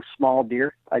killing small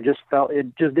deer. I just felt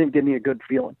it just didn't give me a good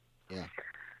feeling. Yeah.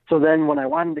 So then when I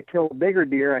wanted to kill bigger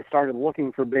deer, I started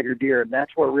looking for bigger deer, and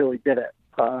that's what really did it.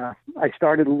 I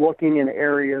started looking in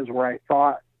areas where I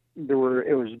thought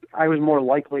I was more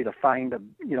likely to find a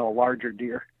larger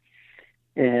deer.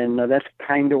 And that's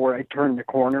kind of where I turned the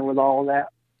corner with all of that.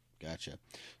 Gotcha.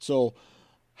 So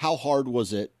how hard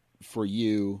was it for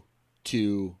you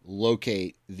to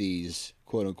locate these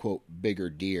quote unquote bigger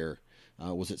deer?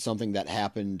 Was it something that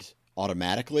happened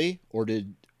automatically, or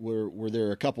were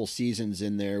there a couple seasons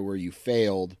in there where you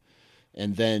failed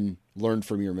and then learned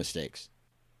from your mistakes?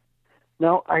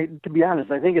 No, to be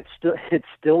honest, I think it's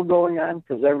still going on,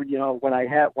 because when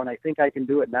I think I can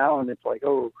do it now, and it's like,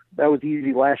 oh, that was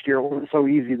easy last year, it wasn't so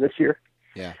easy this year.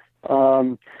 Yeah.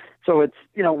 So it's,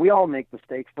 we all make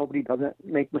mistakes. Nobody doesn't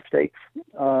make mistakes.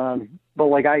 But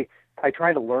like I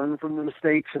try to learn from the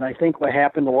mistakes, and I think what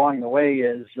happened along the way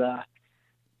is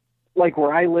like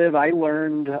where I live, I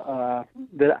learned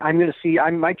that I'm going to see.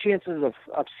 My chances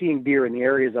of seeing deer in the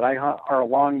areas that I hunt are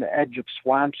along the edge of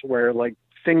swamps where like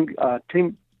fingers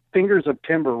of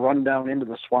timber run down into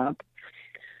the swamp.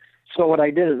 So what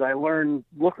I did is I learned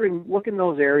look in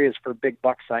those areas for big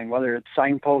buck sign, whether it's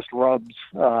signpost rubs,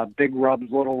 big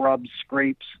rubs, little rubs,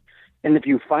 scrapes. And if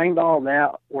you find all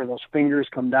that where those fingers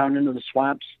come down into the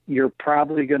swamps, you're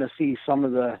probably going to see some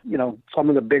of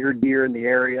the bigger deer in the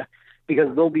area,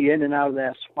 because they'll be in and out of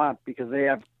that swamp because they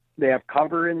have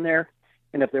cover in there.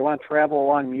 And if they want to travel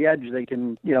along the edge, they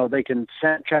can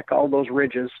scent check all those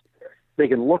ridges. They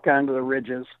can look onto the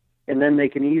ridges, and then they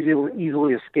can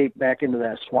easily escape back into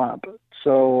that swamp.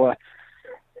 So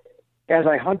as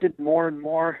I hunted more and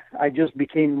more, I just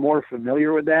became more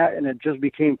familiar with that, and it just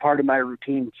became part of my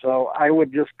routine. So I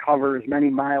would just cover as many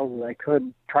miles as I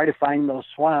could, try to find those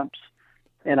swamps,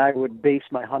 and I would base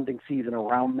my hunting season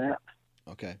around that.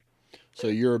 Okay. So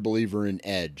you're a believer in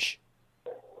edge.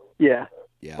 Yeah.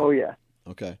 Yeah. Oh, yeah.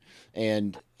 Okay.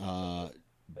 And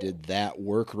did that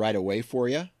work right away for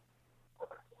you?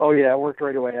 Oh, yeah, it worked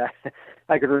right away.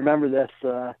 I could remember this.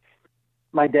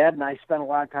 My dad and I spent a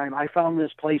lot of time. I found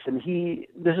this place, and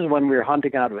this is when we were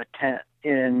hunting out of a tent,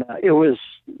 and it was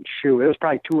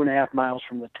probably 2.5 miles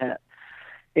from the tent.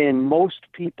 And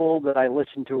most people that I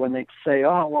listen to, when they say,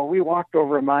 "Oh, well, we walked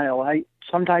over a mile,"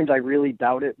 sometimes I really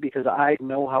doubt it, because I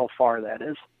know how far that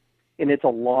is, and it's a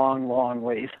long, long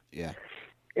ways. Yeah.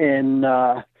 And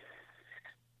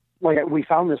like we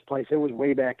found this place, it was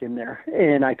way back in there,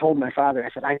 and I told my father, I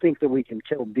said, "I think that we can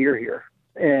kill deer here,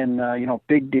 and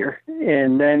big deer."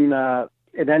 And then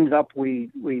it ended up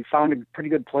we found a pretty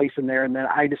good place in there, and then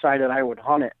I decided I would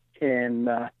hunt it, and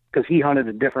because he hunted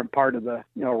a different part of the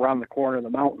around the corner of the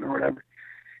mountain or whatever.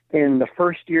 And the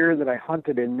first year that I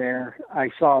hunted in there, I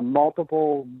saw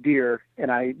multiple deer,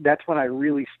 and that's when I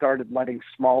really started letting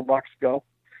small bucks go.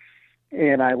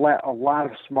 And I let a lot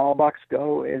of small bucks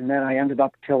go, and then I ended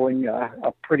up killing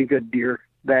a pretty good deer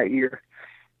that year.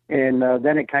 And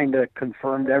then it kind of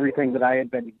confirmed everything that I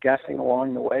had been guessing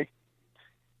along the way.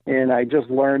 And I just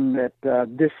learned that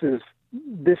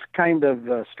this kind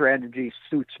of strategy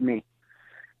suits me.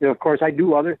 Of course, I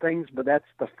do other things, but that's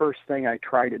the first thing I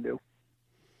try to do.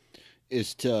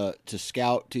 Is to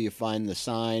scout till you find the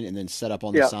sign and then set up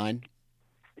on the sign?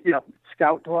 Yep.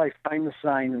 Scout till I find the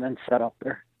sign and then set up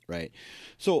there. Right.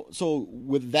 So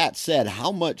with that said,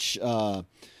 how much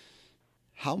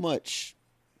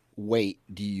weight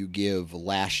do you give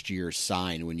last year's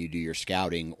sign when you do your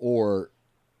scouting, or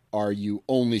are you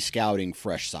only scouting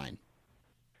fresh sign?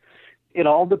 It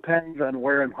all depends on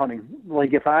where I'm hunting.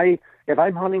 Like if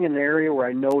I'm hunting in an area where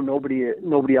I know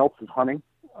nobody else is hunting,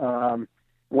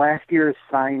 last year's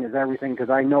sign is everything, because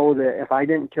I know that if I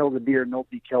didn't kill the deer,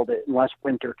 nobody killed it unless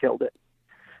winter killed it.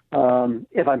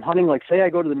 If I'm hunting, like say I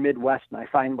go to the Midwest and I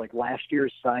find like last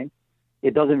year's sign,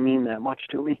 it doesn't mean that much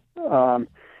to me.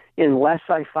 Unless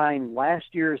I find last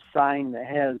year's sign that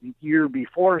has year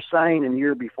before sign and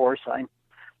year before sign.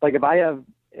 Like if I have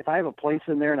a place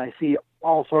in there and I see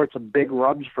all sorts of big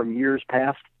rubs from years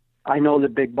past, I know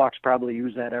that big bucks probably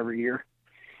use that every year.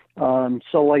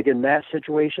 So like in that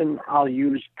situation, I'll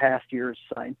use past year's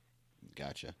sign.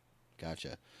 Gotcha.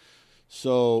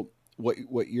 So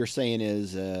what you're saying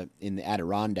is in the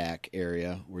Adirondack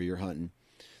area where you're hunting,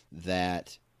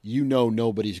 that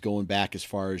nobody's going back as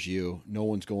far as you. No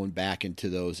one's going back into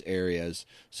those areas.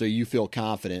 So you feel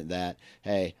confident that,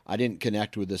 hey, I didn't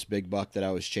connect with this big buck that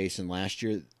I was chasing last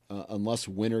year. Unless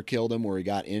winter killed him or he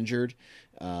got injured,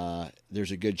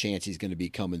 there's a good chance he's going to be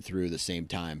coming through the same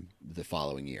time the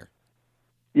following year.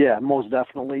 Yeah, most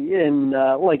definitely. And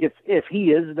like if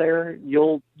he is there,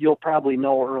 you'll probably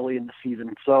know early in the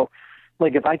season. So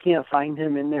like if I can't find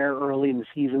him in there early in the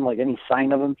season, like any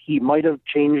sign of him, he might have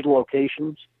changed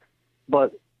locations.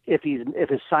 But if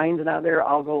his sign's not there,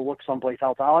 I'll go look someplace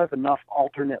else. I'll have enough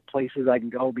alternate places I can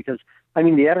go, because I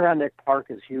mean the Adirondack Park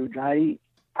is huge.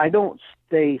 I don't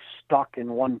stay stuck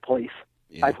in one place.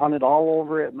 Yeah. I've hunted all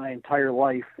over it my entire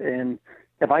life, and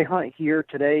if I hunt here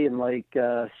today in like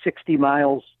 60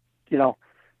 miles,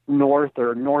 north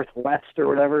or northwest or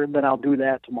whatever, then I'll do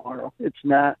that tomorrow.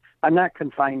 I'm not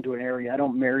confined to an area. I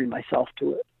don't marry myself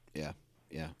to it.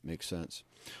 Yeah, makes sense.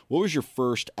 What was your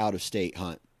first out-of-state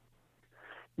hunt?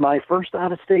 My first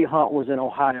out-of-state hunt was in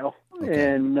Ohio,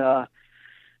 and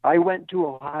I went to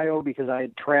Ohio because I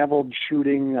had traveled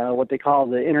shooting what they call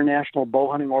the International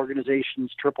Bow Hunting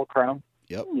Organization's Triple Crown.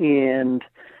 Yep. And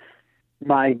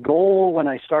my goal when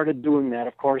I started doing that,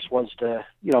 of course, was to,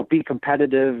 be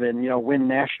competitive and, win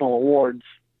national awards.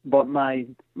 But my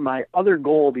other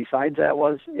goal besides that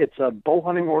was it's a bow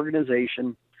hunting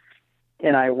organization,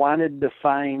 and I wanted to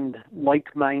find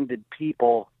like-minded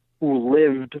people who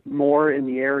lived more in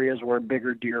the areas where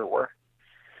bigger deer were.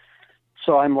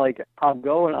 So I'm like, I'll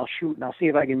go and I'll shoot and I'll see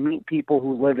if I can meet people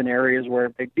who live in areas where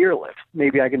big deer live.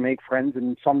 Maybe I can make friends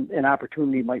and an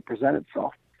opportunity might present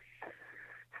itself.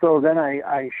 So then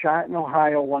I shot in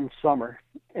Ohio one summer,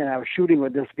 and I was shooting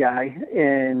with this guy.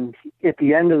 And at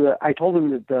the end of I told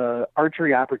him that the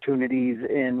archery opportunities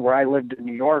in where I lived in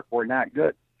New York were not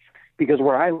good, because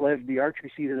where I live, the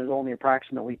archery season is only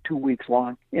approximately 2 weeks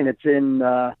long, and it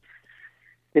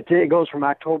goes from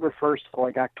October 1st to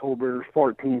like October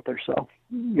 14th or so.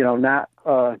 Not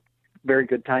a very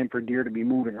good time for deer to be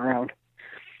moving around.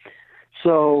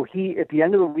 So at the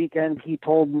end of the weekend, he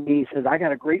told me, he says, I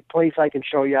got a great place I can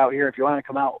show you out here if you want to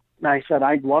come out. And I said,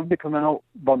 I'd love to come out,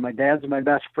 but my dad's my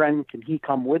best friend. Can he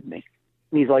come with me?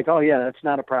 And he's like, oh yeah, that's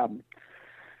not a problem.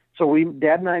 So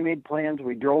Dad and I made plans.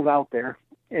 We drove out there.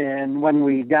 And when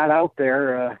we got out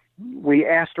there, we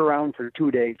asked around for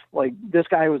 2 days. Like, this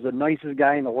guy was the nicest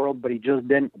guy in the world, but he just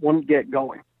wouldn't get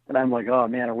going. And I'm like, oh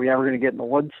man, are we ever going to get in the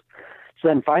woods? So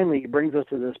then finally he brings us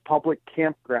to this public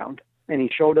campground. And he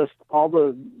showed us all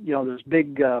this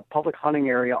big public hunting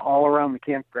area all around the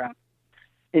campground.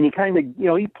 And he kind of,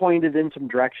 he pointed in some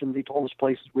directions. He told us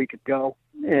places we could go.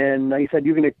 And he said,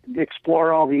 you can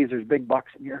explore all these. There's big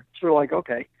bucks in here. So we're like,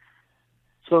 okay.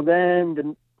 So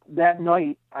then that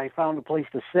night, I found a place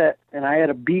to sit. And I had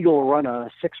a beagle run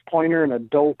a 6-pointer and a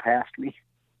doe past me.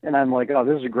 And I'm like, oh,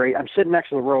 this is great. I'm sitting next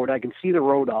to the road. I can see the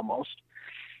road almost.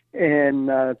 And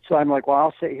so I'm like, well,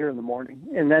 I'll sit here in the morning.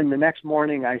 And then the next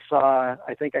morning I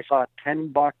think I saw 10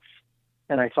 bucks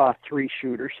and I saw 3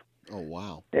 shooters. Oh,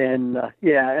 wow. And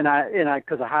I,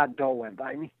 cause a hot doe went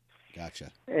by me.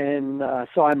 Gotcha. And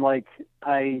so I'm like,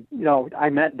 I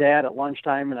met Dad at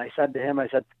lunchtime and I said to him, I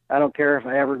don't care if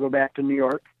I ever go back to New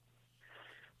York.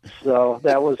 So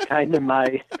that was kind of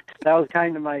my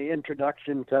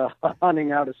introduction to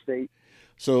hunting out of state.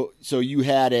 So you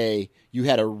had a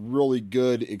really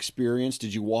good experience.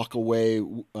 Did you walk away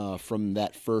from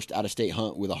that first out-of-state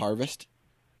hunt with a harvest?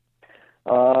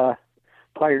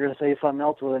 Probably going to say something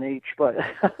else with an H, but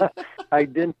I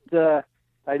didn't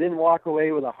walk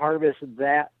away with a harvest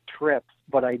that trip,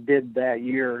 but I did that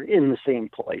year in the same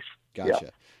place.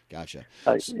 Gotcha.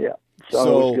 Yeah. So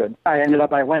it was good.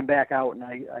 I went back out and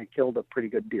I killed a pretty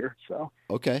good deer. So.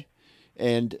 Okay.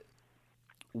 And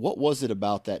what was it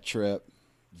about that trip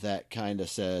that kind of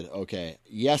said, okay,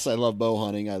 yes, I love bow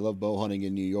hunting. I love bow hunting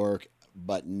in New York,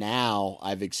 but now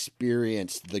I've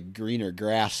experienced the greener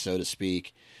grass, so to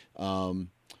speak.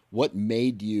 What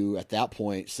made you at that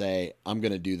point say, I'm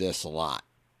going to do this a lot?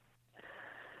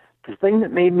 The thing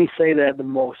that made me say that the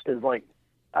most is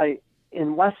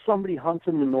unless somebody hunts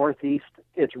in the Northeast,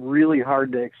 it's really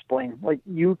hard to explain. Like,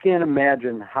 you can't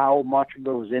imagine how much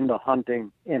goes into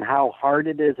hunting and how hard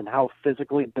it is and how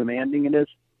physically demanding it is.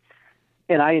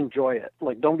 And I enjoy it.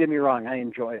 Like, don't get me wrong, I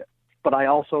enjoy it. But I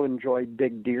also enjoy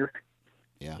big deer.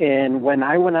 Yeah. And when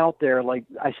I went out there, like,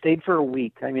 I stayed for a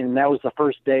week. I mean, that was the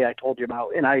first day I told you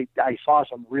about. And I saw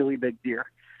some really big deer.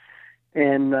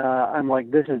 And I'm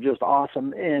like, this is just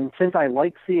awesome. And since I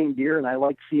like seeing deer and I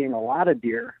like seeing a lot of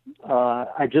deer,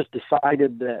 I just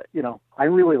decided that, I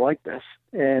really like this.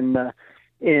 And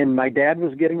my dad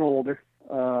was getting older.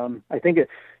 I think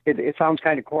it sounds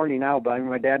kind of corny now, but I mean,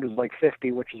 my dad was like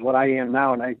 50, which is what I am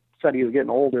now. And I said he was getting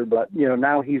older, but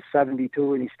now he's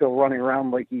 72 and he's still running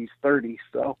around like he's 30.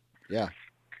 So, yeah.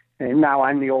 And now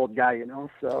I'm the old guy,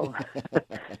 so,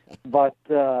 but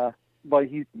so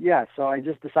I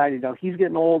just decided, he's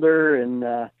getting older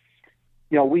and,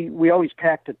 we always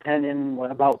packed a tent in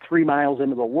about 3 miles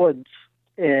into the woods,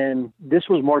 and this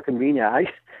was more convenient.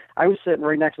 I was sitting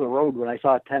right next to the road when I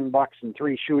saw 10 bucks and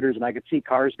 3 shooters, and I could see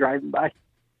cars driving by.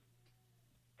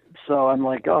 So I'm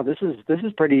like, oh, this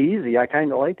is pretty easy. I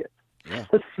kind of like it. Yeah.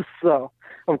 So,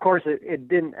 of course, it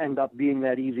didn't end up being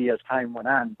that easy as time went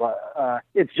on, but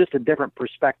it's just a different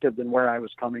perspective than where I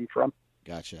was coming from.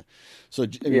 Gotcha. So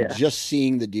I mean, just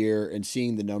seeing the deer and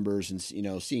seeing the numbers and,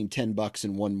 seeing 10 bucks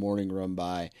in one morning run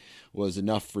by was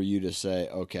enough for you to say,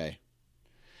 okay,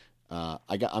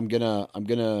 I'm gonna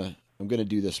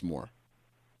do this more.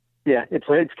 Yeah.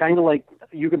 It's kind of like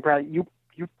you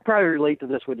probably relate to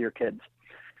this with your kids.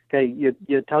 Okay.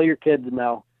 You tell your kids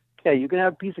now, okay, you can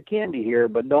have a piece of candy here,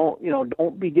 but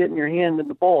don't be getting your hand in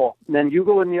the bowl. And then you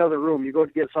go in the other room, you go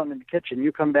to get something in the kitchen,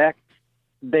 you come back,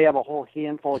 they have a whole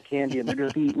handful of candy and they're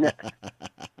just eating it.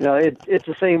 It's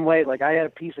the same way. Like, I had a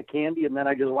piece of candy and then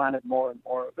I just wanted more and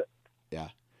more of it. Yeah.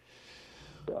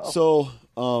 So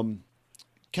kind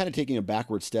of taking a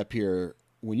backward step here,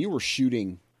 when you were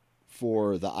shooting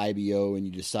for the IBO and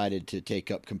you decided to take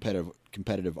up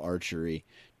competitive archery.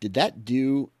 Did that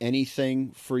do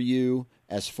anything for you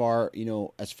as far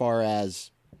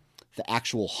as the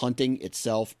actual hunting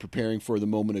itself, preparing for the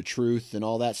moment of truth and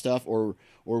all that stuff, or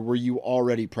were you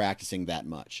already practicing that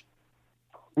much?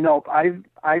 Nope.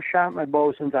 I've shot my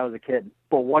bow since I was a kid,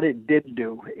 but what it did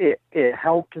do, it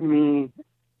helped me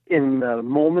in the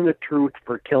moment of truth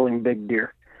for killing big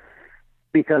deer,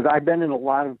 because I've been in a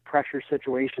lot of pressure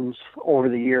situations over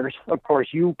the years. Of course,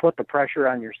 you put the pressure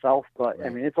on yourself, but right. I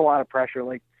mean, it's a lot of pressure.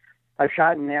 Like, I've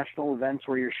shot in national events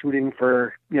where you're shooting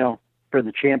for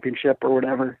the championship or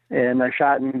whatever, and I've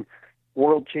shot in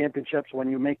world championships when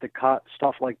you make the cut,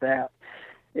 stuff like that.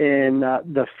 And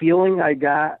the feeling I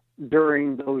got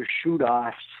during those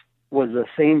shoot-offs was the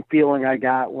same feeling I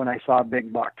got when I saw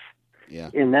big bucks. Yeah.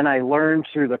 And then I learned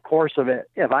through the course of it,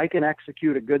 if I can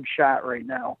execute a good shot right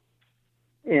now,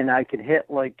 and I can hit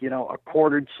like, a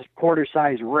quarter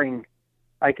size ring,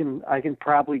 I can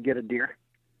probably get a deer.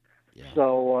 Yeah.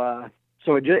 So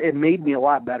it made me a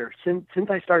lot better. Since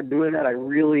I started doing that,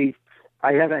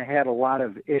 I haven't had a lot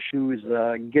of issues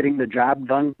getting the job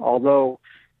done. Although,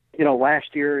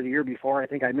 last year, the year before, I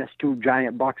think I missed 2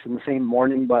 giant bucks in the same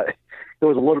morning, but it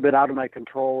was a little bit out of my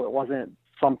control. It wasn't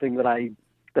something that I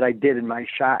did in my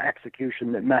shot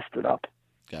execution that messed it up.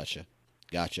 Gotcha.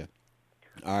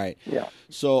 All right. Yeah.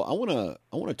 So I want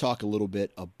to talk a little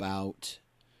bit about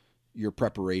your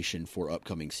preparation for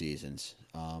upcoming seasons.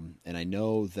 And I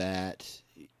know that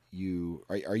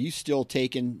are you still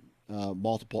taking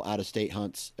multiple out-of-state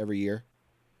hunts every year?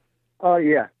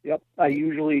 Yeah. Yep. I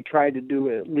usually try to do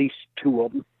at least 2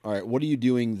 of them. All right. What are you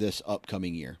doing this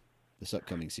upcoming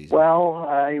season? Well,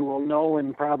 I will know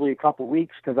in probably a couple of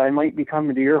weeks, because I might be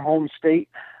coming to your home state.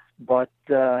 But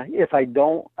if I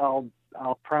don't, I'll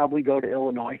probably go to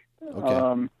Illinois.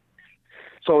 Okay.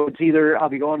 So it's either I'll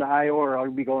be going to Iowa or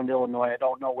I'll be going to Illinois. I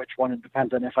don't know which one. It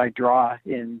depends on if I draw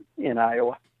in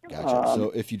Iowa. Gotcha.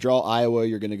 So if you draw Iowa,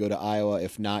 you're going to go to Iowa.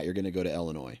 If not, you're going to go to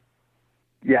Illinois.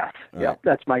 Yes. All Yep. right.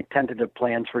 That's my tentative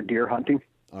plans for deer hunting.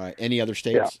 All right. Any other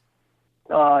states?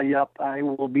 Yeah. Yep. I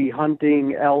will be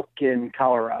hunting elk in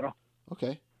Colorado.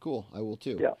 Okay. Cool. I will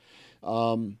too. Yeah.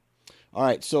 All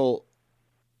right. So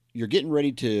you're getting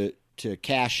ready to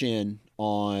cash in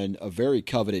on a very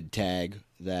coveted tag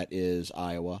that is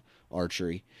Iowa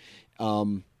archery.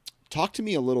 Talk to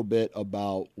me a little bit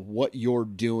about what you're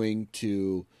doing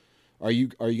to. Are you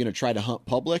going to try to hunt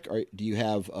public? Or do you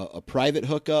have a private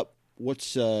hookup?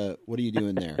 What are you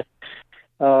doing there?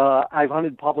 I've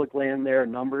hunted public land there a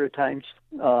number of times.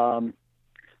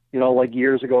 Like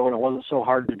years ago when it wasn't so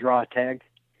hard to draw a tag.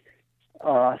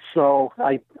 So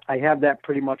I have that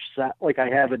pretty much set. Like, I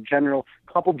have a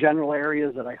couple general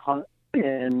areas that I hunt,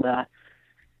 and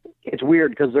it's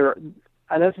weird because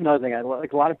and that's another thing. A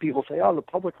lot of people say, oh, the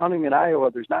public hunting in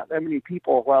Iowa, there's not that many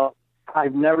people. Well,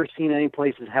 I've never seen any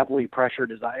place as heavily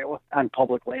pressured as Iowa on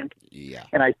public land. Yeah.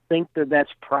 And I think that's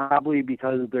probably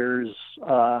because there's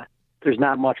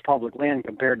not much public land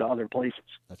compared to other places.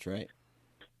 That's right.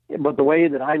 But the way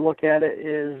that I look at it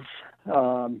is,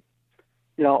 I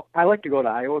like to go to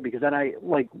Iowa because then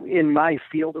in my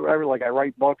field or whatever, like I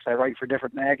write books, I write for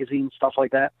different magazines, stuff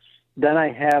like that. Then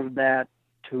I have that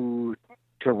to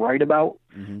write about,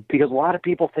 mm-hmm. because a lot of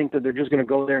people think that they're just going to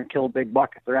go there and kill a big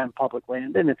buck if they're on public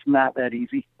land, and it's not that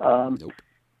easy. Nope.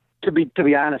 To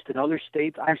be honest, in other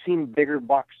states, I've seen bigger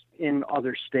bucks in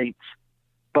other states,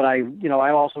 but I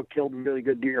also killed really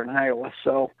good deer in Iowa.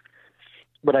 So,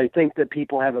 but I think that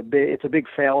people have it's a big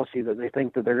fallacy that they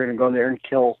think that they're going to go there and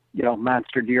kill,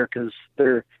 monster deer, because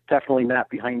they're definitely not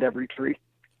behind every tree.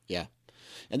 Yeah.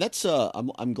 And that's,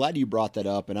 I'm glad you brought that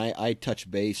up. And I touch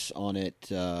base on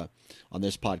it, on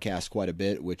this podcast quite a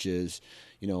bit, which is,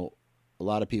 a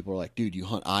lot of people are like, dude, you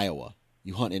hunt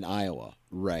in Iowa.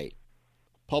 Right.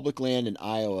 Public land in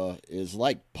Iowa is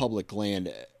like public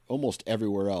land almost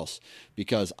everywhere else,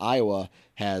 because Iowa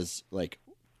has like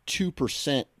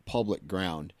 2% public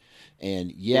ground. And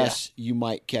yes, you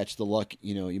might catch the luck,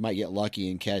 you might get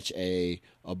lucky and catch a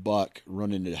buck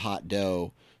running a hot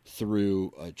doe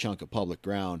through a chunk of public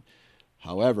ground.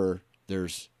 However,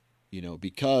 there's,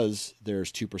 because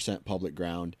there's 2% public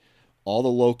ground, all the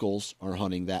locals are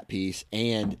hunting that piece,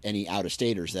 and any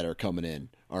out-of-staters that are coming in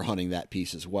are hunting that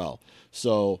piece as well.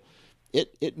 So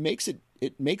it makes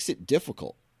it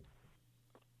difficult.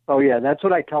 Oh yeah, that's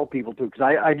what I tell people too, because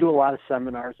I do a lot of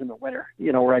seminars in the winter,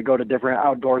 where I go to different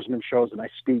outdoorsman shows and I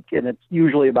speak, and it's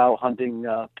usually about hunting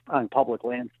on public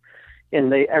land.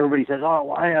 And everybody says, oh,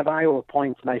 well, I have Iowa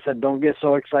points. And I said, don't get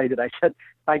so excited. I said,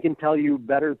 I can tell you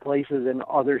better places in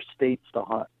other states to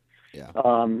hunt. Yeah.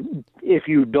 If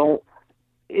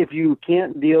you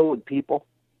can't deal with people,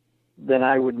 then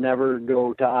I would never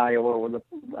go to Iowa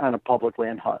on a public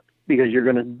land hunt, because you're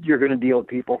gonna deal with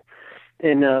people.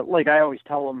 And like I always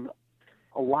tell them,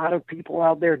 a lot of people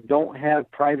out there don't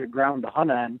have private ground to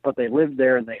hunt on, but they live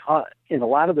there and they hunt. And a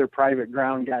lot of their private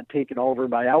ground got taken over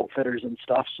by outfitters and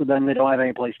stuff, so then they don't have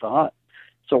any place to hunt.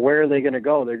 So where are they going to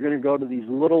go? They're going to go to these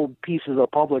little pieces of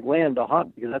public land to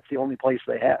hunt, because that's the only place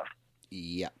they have.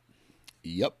 Yep.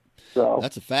 So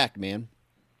that's a fact, man.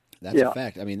 That's a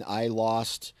fact. I mean, I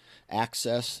lost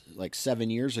access like 7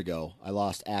 years ago. I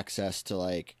lost access to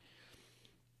like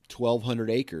 1,200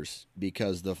 acres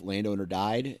because the landowner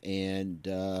died, and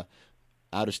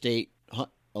out-of-state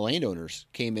landowners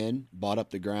came in, bought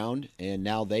up the ground, and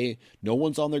now no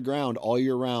one's on their ground all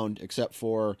year round except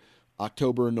for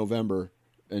October and November,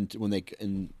 and when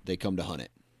they come to hunt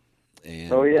it. And,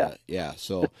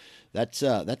 so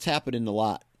that's happening a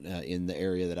lot in the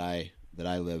area that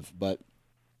I live. But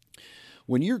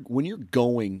when you're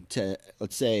going to,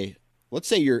 let's say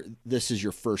this is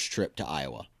your first trip to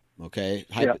Iowa, okay?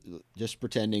 Just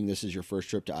pretending this is your first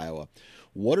trip to Iowa.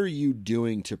 What are you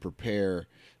doing to prepare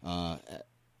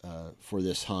for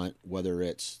this hunt? Whether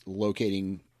it's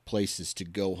locating places to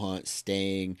go hunt,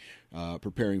 staying,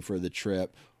 preparing for the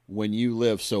trip, when you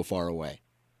live so far away?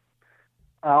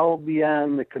 I'll be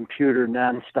on the computer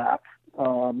nonstop.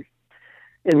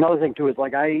 And another thing too is,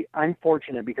 like, I'm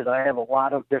fortunate because I have a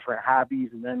lot of different hobbies,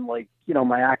 and then, like, you know,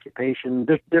 my occupation,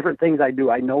 different things I do.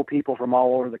 I know people from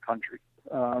all over the country.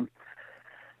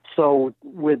 So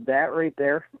with that right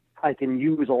there, I can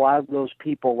use a lot of those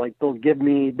people. Like,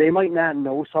 they might not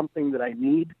know something that I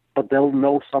need, but they'll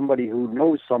know somebody who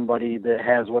knows somebody that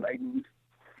has what I need.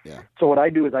 Yeah. So what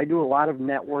I do is I do a lot of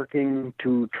networking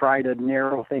to try to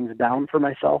narrow things down for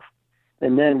myself.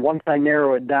 And then once I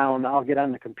narrow it down, I'll get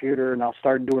on the computer and I'll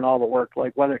start doing all the work.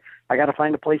 Like, whether I got to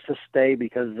find a place to stay,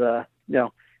 because, you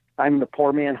know, I'm the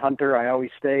poor man hunter. I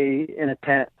always stay in a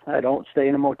tent. I don't stay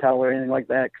in a motel or anything like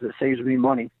that, because it saves me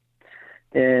money.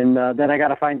 And then I got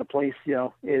to find a place, you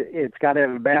know, it's got to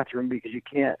have a bathroom, because you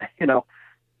can't, you know,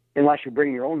 unless you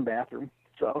bring your own bathroom.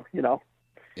 So, you know,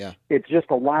 it's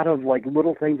just a lot of, like,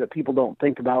 little things that people don't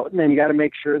think about. And then you got to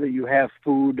make sure that you have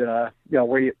food, you know,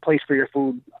 where you place for your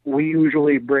food. I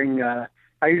usually bring an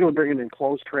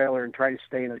enclosed trailer and try to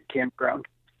stay in a campground.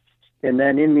 And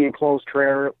then in the enclosed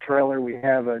trailer, we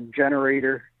have a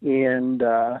generator and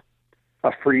a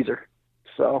freezer.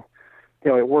 So, you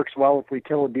know, it works well. If we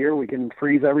kill a deer, we can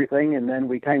freeze everything, and then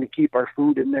we kind of keep our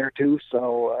food in there too.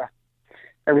 So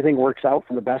everything works out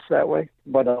for the best that way.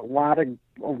 But a lot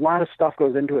of stuff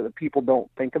goes into it that people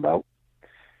don't think about,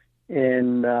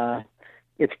 and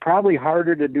it's probably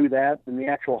harder to do that than the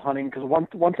actual hunting, because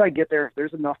once I get there, if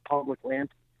there's enough public land,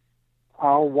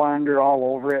 I'll wander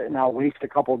all over it, and I'll waste a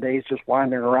couple of days just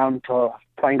wandering around to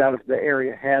find out if the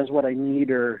area has what I need,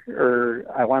 or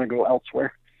I want to go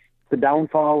elsewhere. The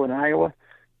downfall in Iowa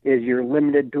is you're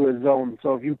limited to a zone.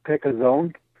 So if you pick a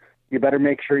zone, you better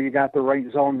make sure you got the right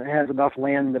zone that has enough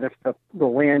land that if the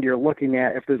land you're looking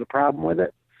at, if there's a problem with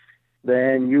it,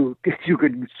 then you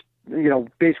could, you know,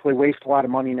 basically waste a lot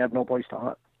of money and have no place to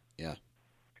hunt.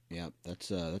 Yeah, that's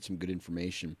some good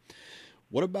information.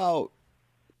 What about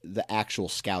the actual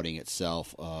scouting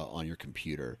itself on your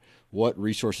computer? What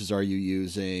resources are you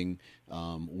using?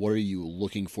 What are you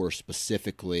looking for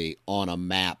specifically on a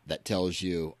map that tells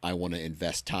you I want to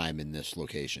invest time in this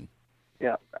location?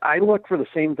 Yeah, I look for the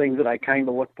same things that I kind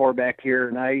of look for back here,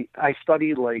 and I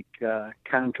study, like,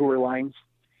 contour lines.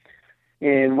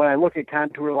 And when I look at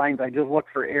contour lines, I just look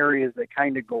for areas that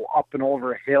kind of go up and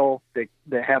over a hill that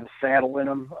have saddle in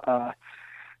them.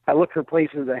 I look for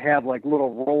places that have, like,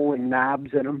 little rolling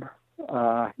knobs in them,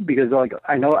 because, like,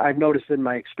 I've noticed in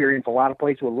my experience, a lot of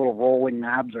places with little rolling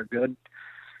knobs are good.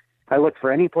 I look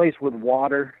for any place with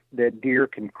water that deer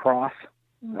can cross.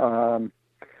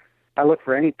 I look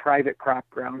for any private crop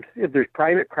ground. If there's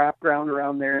private crop ground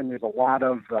around there and there's a lot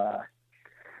of,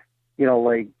 you know,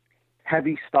 like,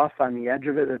 heavy stuff on the edge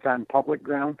of it that's on public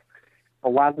ground, a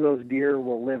lot of those deer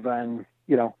will live on,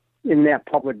 you know, in that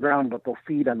public ground, but they'll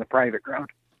feed on the private ground.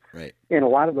 Right. And a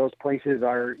lot of those places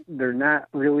they're not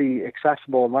really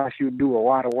accessible unless you do a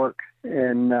lot of work.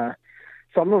 And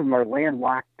some of them are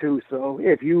landlocked too. So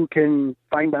if you can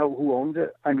find out who owns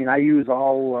it, I mean, I use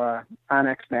all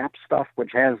Onyx Map stuff,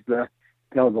 which has the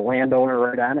landowner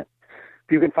right on it.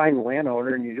 If you can find the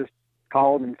landowner and you just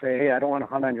call them and say, hey, I don't want to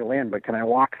hunt on your land, but can I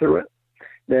walk through it?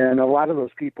 Then a lot of those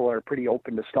people are pretty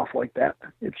open to stuff like that.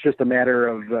 It's just a matter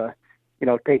of, you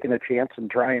know, taking a chance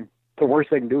and trying. The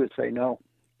worst they can do is say no.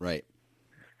 Right.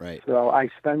 So I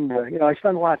spend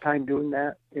a lot of time doing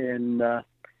that. And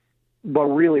But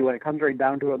really, when it comes right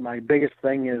down to it, my biggest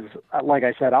thing is, like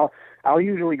I said, I'll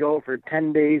usually go for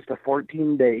 10 days to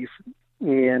 14 days,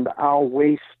 and I'll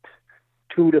waste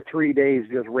 2 to 3 days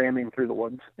just ramming through the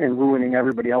woods and ruining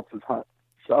everybody else's hunt.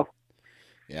 So,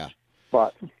 Yeah.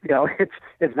 but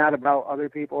it's not about other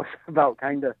people. It's about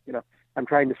kind of, I'm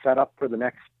trying to set up for the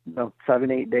next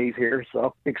 7-8 days here.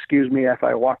 So excuse me if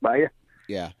I walk by you.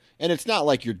 Yeah. And it's not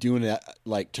like you're doing it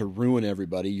like to ruin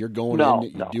everybody. You're going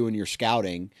in, you're doing your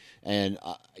scouting, and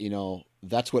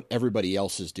that's what everybody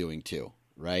else is doing too,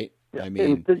 right? Yeah. I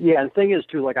mean, the thing is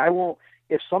too, like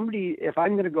if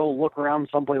I'm going to go look around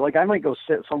someplace, like I might go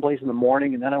sit someplace in the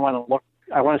morning, and then I want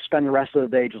to spend the rest of the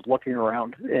day just looking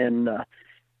around, and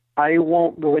I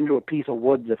won't go into a piece of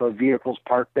woods if a vehicle's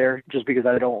parked there, just because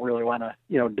I don't really want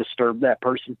to, disturb that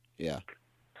person. Yeah.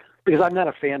 Because I'm not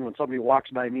a fan when somebody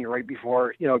walks by me right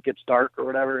before, it gets dark or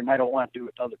whatever, and I don't want to do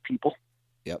it to other people.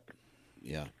 Yep.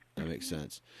 Yeah, that makes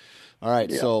sense. All right.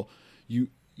 Yeah. So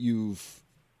you've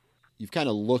kind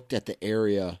of looked at the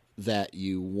area that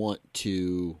you want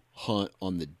to hunt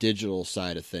on the digital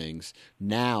side of things.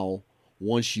 Now,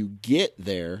 once you get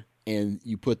there and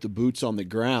you put the boots on the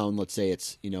ground, let's say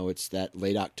it's that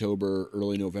late October,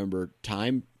 early November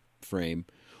time frame,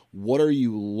 what are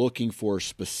you looking for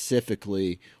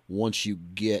specifically once you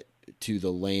get to the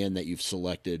land that you've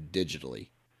selected digitally?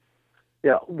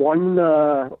 Yeah, one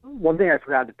thing I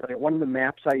forgot to tell you, one of the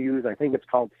maps I use, I think it's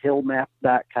called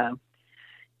hillmap.com.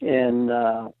 And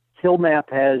Hillmap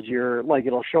has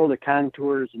it'll show the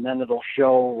contours, and then it'll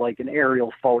show like an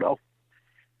aerial photo.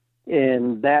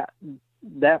 And that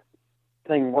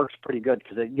thing works pretty good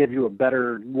because it gives you a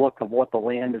better look of what the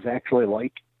land is actually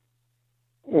like.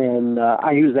 And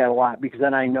I use that a lot because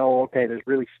then I know, okay, there's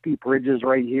really steep ridges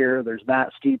right here. There's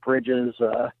not steep ridges.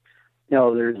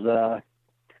 There's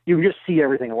you can just see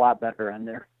everything a lot better on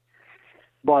there.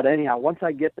 But anyhow, once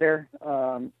I get there,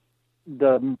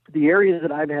 the areas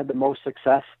that I've had the most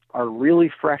success are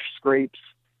really fresh scrapes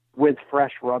with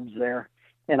fresh rubs there,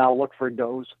 and I'll look for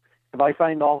does. If I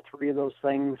find all three of those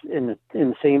things in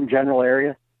the same general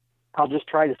area, I'll just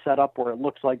try to set up where it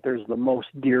looks like there's the most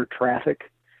deer traffic.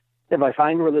 If I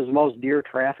find where there's the most deer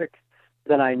traffic,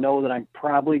 then I know that I'm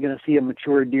probably going to see a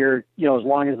mature deer, as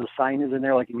long as the sign is in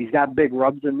there. Like if he's got big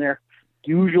rubs in there,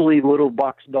 usually little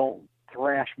bucks don't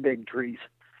thrash big trees.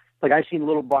 Like I've seen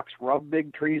little bucks rub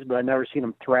big trees, but I've never seen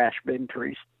them thrash big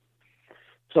trees.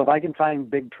 So if I can find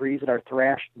big trees that are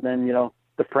thrashed, then,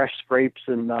 the fresh scrapes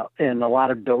and a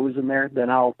lot of does in there, then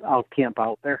I'll camp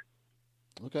out there.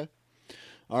 Okay.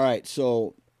 All right.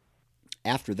 So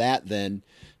after that, then,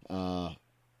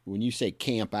 when you say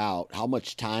camp out, how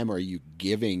much time are you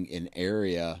giving an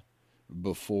area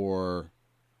before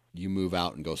you move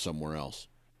out and go somewhere else?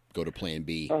 Go to plan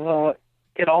B?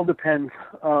 It all depends.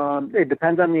 It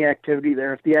depends on the activity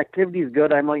there. If the activity is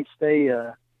good, I might stay,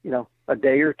 a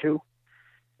day or two.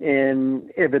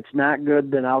 And if it's not good,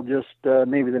 then I'll just,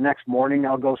 maybe the next morning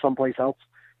I'll go someplace else.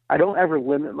 I don't ever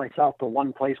limit myself to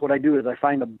one place. What I do is I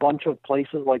find a bunch of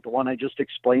places like the one I just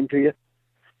explained to you.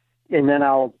 And then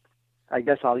I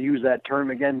guess I'll use that term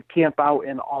again, camp out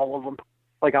in all of them.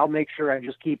 Like I'll make sure I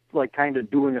just keep like kind of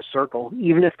doing a circle,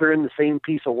 even if they're in the same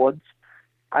piece of woods.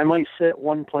 I might sit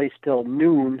one place till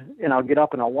noon, and I'll get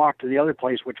up and I'll walk to the other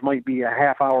place, which might be a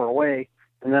half hour away,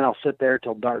 and then I'll sit there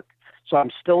till dark. So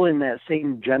I'm still in that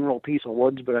same general piece of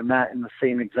woods, but I'm not in the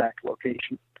same exact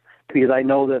location because I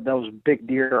know that those big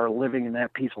deer are living in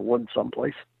that piece of wood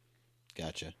someplace.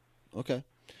 Gotcha. Okay.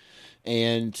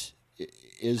 And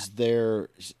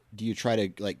do you try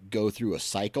to like go through a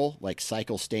cycle, like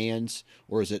cycle stands,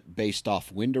 or is it based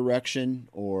off wind direction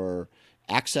or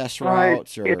access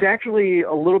routes? Or it's actually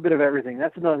a little bit of everything.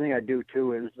 That's another thing I do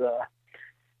too is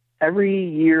every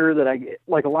year that I get,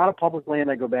 like a lot of public land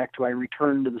I go back to, I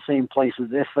return to the same places.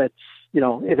 If it's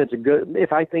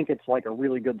if I think it's like a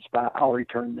really good spot, I'll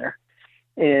return there.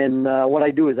 And what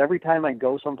I do is every time I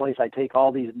go someplace, I take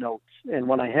all these notes. And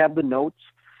when I have the notes,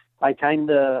 I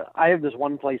have this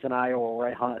one place in Iowa where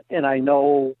I hunt, and I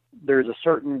know there's a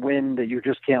certain wind that you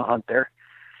just can't hunt there.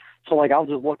 So like I'll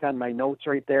just look on my notes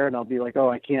right there, and I'll be like, oh,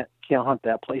 I can't hunt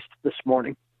that place this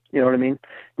morning. You know what I mean?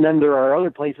 And then there are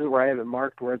other places where I have it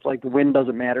marked where it's like the wind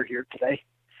doesn't matter here today.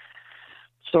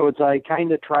 So I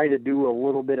kind of try to do a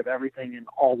little bit of everything in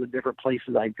all the different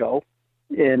places I go.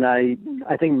 And I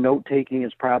think note taking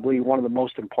is probably one of the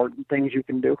most important things you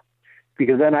can do,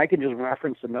 because then I can just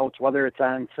reference the notes, whether it's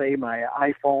on, say, my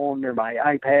iPhone or my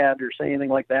iPad or say anything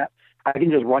like that. I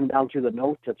can just run down through the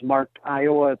notes. It's marked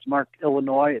Iowa, it's marked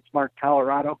Illinois, it's marked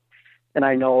Colorado. And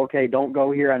I know, okay, don't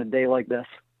go here on a day like this.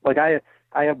 Like I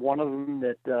have one of them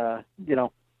that,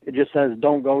 it just says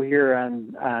don't go here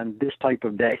on this type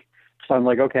of day. So I'm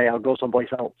like, okay, I'll go someplace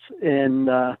else. And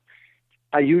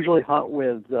I usually hunt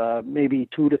with maybe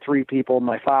 2 to 3 people,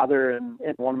 my father and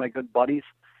one of my good buddies.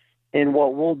 And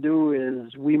what we'll do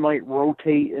is we might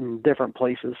rotate in different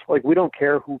places. Like, we don't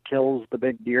care who kills the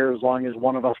big deer as long as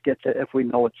one of us gets it if we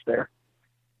know it's there.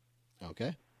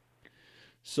 Okay.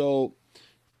 So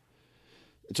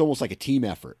it's almost like a team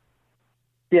effort.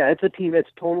 Yeah, it's a team. It's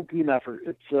total team effort.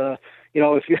 It's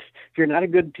if you're not a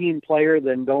good team player,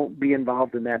 then don't be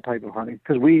involved in that type of hunting.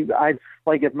 Because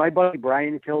if my buddy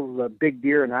Brian kills a big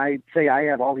deer, and I say I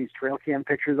have all these trail cam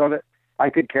pictures of it, I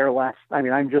could care less. I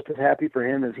mean, I'm just as happy for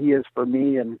him as he is for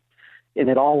me, and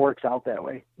it all works out that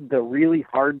way. The really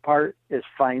hard part is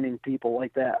finding people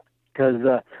like that,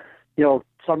 because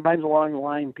sometimes along the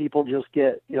line people just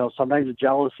get sometimes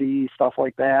jealousy, stuff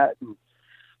like that, and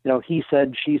he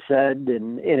said, she said,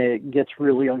 and it gets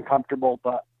really uncomfortable.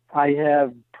 But I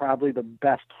have probably the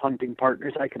best hunting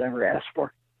partners I could ever ask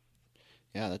for.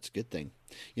 Yeah, that's a good thing.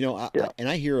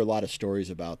 I hear a lot of stories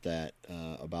about that,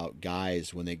 about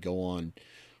guys when they go on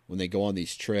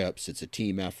these trips. It's a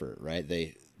team effort, right?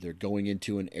 They're going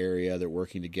into an area, they're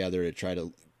working together to try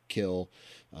to kill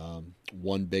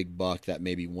one big buck that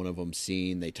maybe one of them's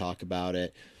seen. They talk about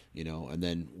it. And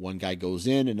then one guy goes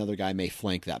in, another guy may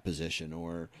flank that position,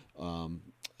 or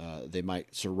they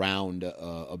might surround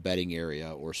a bedding area,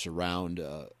 or surround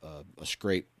a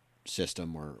scrape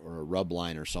system, or a rub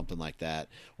line or something like that,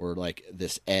 or like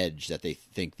this edge that they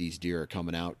think these deer are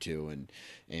coming out to,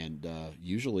 and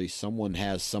usually someone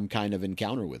has some kind of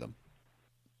encounter with them.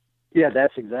 Yeah,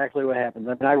 that's exactly what happens.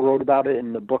 I mean, I wrote about it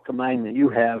in the book of mine that you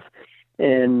have,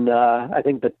 and I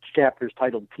think the chapter is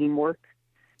titled Teamwork.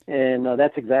 And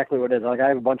that's exactly what it is. Like, I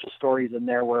have a bunch of stories in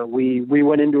there where we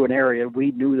went into an area.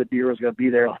 We knew the deer was going to be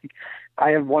there. Like,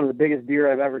 I have one of the biggest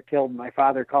deer I've ever killed. My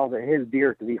father calls it his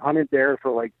deer because he hunted there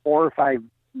for like 4 or 5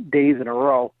 days in a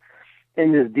row.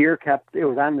 And this deer it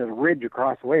was on this ridge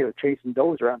across the way. It was chasing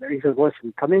does around there. He says,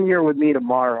 listen, come in here with me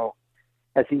tomorrow.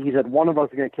 He said, one of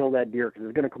us is going to kill that deer because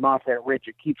it's going to come off that ridge.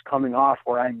 It keeps coming off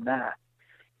where I'm not.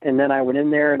 And then I went in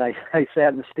there and I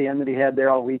sat in the stand that he had there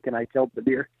all week, and I killed the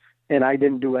deer. And I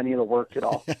didn't do any of the work at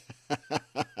all.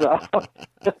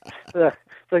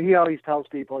 So he always tells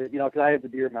people, because I have the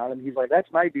deer mount, and he's like, that's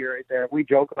my deer right there. We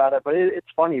joke about it, but it's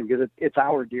funny because it's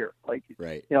our deer. Like,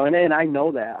 right. And I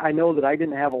know that. I know that I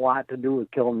didn't have a lot to do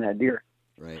with killing that deer.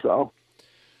 Right. So,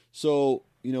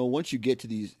 once you get to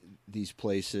these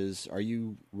places, are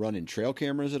you running trail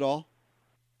cameras at all?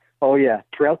 Oh, yeah.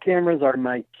 Trail cameras are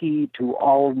my key to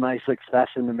all of my success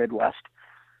in the Midwest.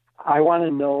 I want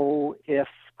to know if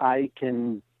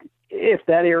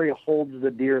that area holds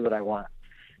the deer that I want.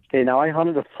 Okay, now I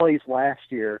hunted a place last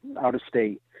year out of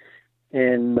state,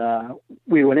 and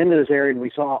we went into this area and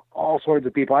we saw all sorts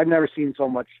of people. I've never seen so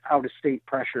much out of state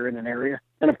pressure in an area.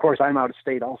 And of course I'm out of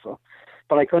state also,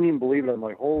 but I couldn't even believe it. I'm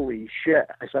like, holy shit.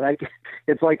 I said,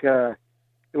 it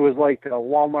was like a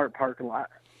Walmart parking lot.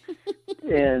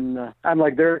 And I'm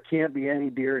like, there can't be any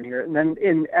deer in here.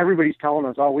 And everybody's telling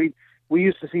us, oh, we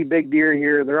used to see big deer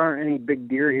here. There aren't any big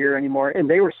deer here anymore. And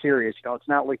they were serious. It's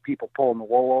not like people pulling the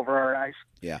wool over our eyes.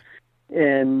 Yeah.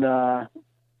 And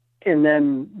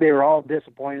then they were all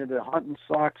disappointed that hunting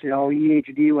sucks.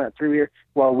 EHD went through here.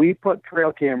 Well, we put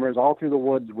trail cameras all through the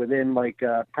woods within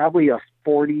probably a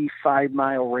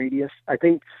 45-mile radius. I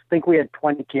think we had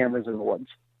 20 cameras in the woods.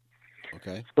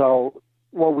 Okay. So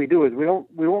what we do is we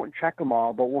won't check them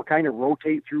all, but we'll kind of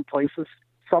rotate through places.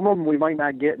 Some of them we might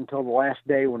not get until the last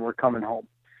day when we're coming home.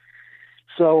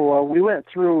 So we went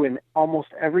through, and almost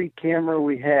every camera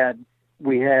we had,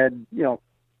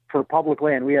 for public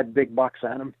land, we had big bucks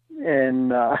on them.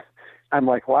 And I'm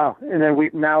like, wow. And then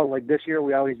like this year,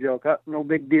 we always joke, oh, no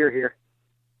big deer here.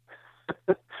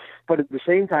 But at the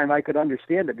same time, I could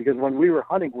understand it, because when we were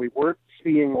hunting, we weren't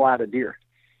seeing a lot of deer.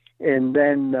 And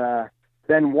then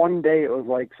one day it was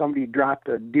like somebody dropped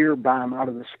a deer bomb out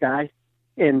of the sky,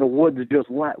 and the woods just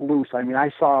let loose. I mean,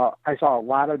 I saw a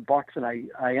lot of bucks, and I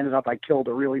killed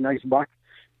a really nice buck.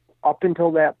 Up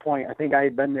until that point, I think I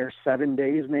had been there 7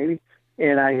 days maybe,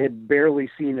 and I had barely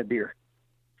seen a deer.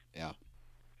 Yeah.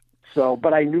 So,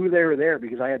 but I knew they were there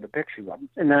because I had the pictures of them.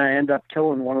 And then I ended up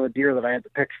killing one of the deer that I had the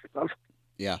pictures of.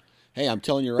 Yeah. Hey, I'm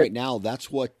telling you right now, that's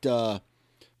what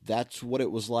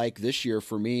it was like this year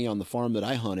for me on the farm that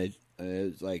I hunted.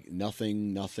 It was like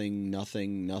nothing,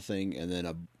 and then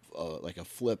a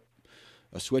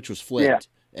switch was flipped,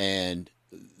 and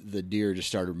the deer just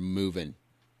started moving.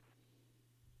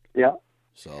 Yeah.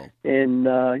 So. And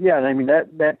I mean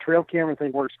that trail camera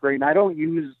thing works great. And I don't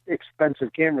use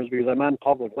expensive cameras because I'm on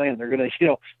public land. They're gonna,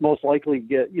 most likely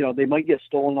get, they might get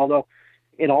stolen. Although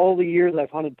In all the years I've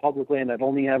hunted public land, I've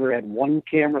only ever had one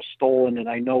camera stolen, and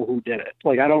I know who did it.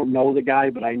 Like, I don't know the guy,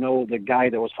 but I know the guy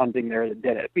that was hunting there that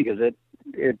did it, because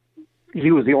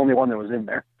he was the only one that was in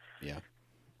there. Yeah.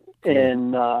 Cool.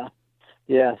 And,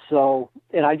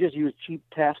 and I just use cheap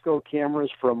Tasco cameras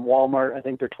from Walmart. I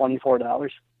think they're $24.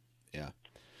 Yeah.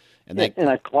 And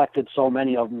I've collected so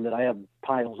many of them that I have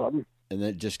piles of them. And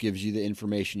that just gives you the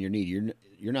information you need.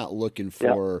 You're not looking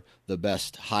for the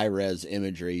best high-res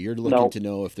imagery. You're looking to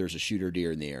know if there's a shooter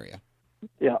deer in the area.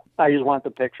 Yeah, I just want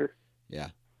the picture. Yeah.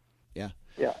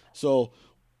 So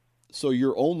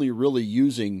you're only really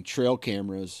using trail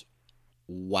cameras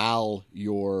while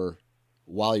you're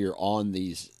on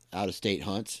these out-of-state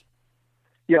hunts?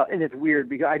 Yeah, and it's weird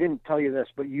because I didn't tell you this,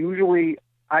 but usually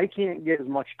I can't get as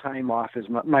much time off as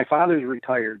my father's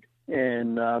retired.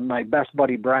 And my best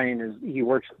buddy, Brian, he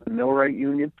works at the Millwright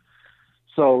Union.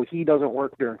 So he doesn't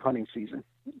work during hunting season.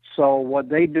 So what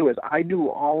they do is I do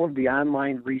all of the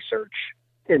online research,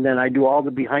 and then I do all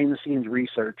the behind-the-scenes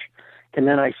research. And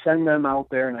then I send them out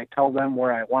there, and I tell them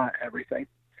where I want everything.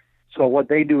 So what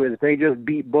they do is they just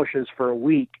beat bushes for a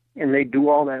week, and they do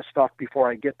all that stuff before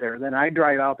I get there. Then I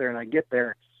drive out there, and I get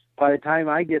there. By the time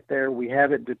I get there, we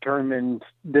have it determined,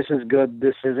 this is good,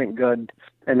 this isn't good,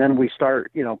 and then we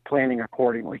start, planning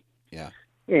accordingly. Yeah.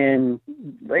 And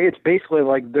it's basically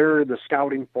like they're the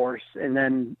scouting force, and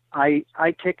then I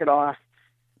kick it off.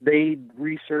 They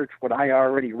research what I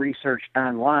already researched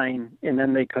online, and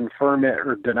then they confirm it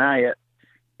or deny it,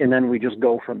 and then we just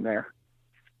go from there.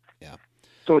 Yeah.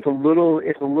 So it's a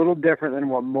little different than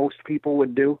what most people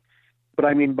would do.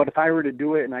 But if I were to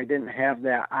do it and I didn't have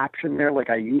that option there like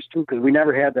I used to, because we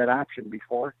never had that option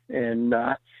before, and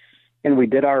we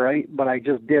did all right, but I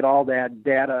just did all that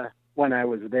data when I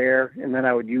was there, and then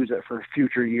I would use it for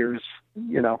future years,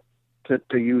 to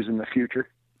use in the future.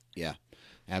 Yeah,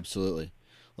 absolutely.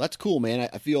 Well, that's cool, man.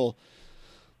 I feel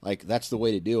like that's the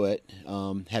way to do it.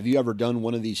 Have you ever done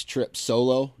one of these trips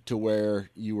solo to where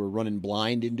you were running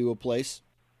blind into a place?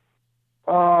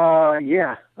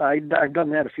 Yeah, I've done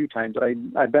that a few times.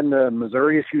 I've been to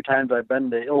Missouri a few times. I've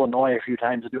been to Illinois a few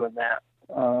times doing that.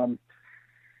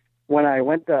 When I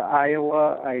went to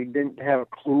Iowa, I didn't have a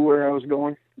clue where I was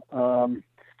going.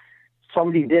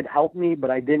 Somebody did help me,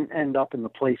 but I didn't end up in the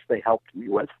place they helped me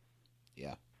with.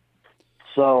 Yeah.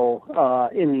 So,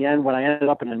 in the end, when I ended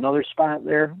up in another spot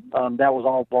there, that was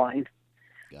all blind.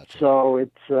 Gotcha. So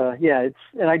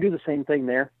and I do the same thing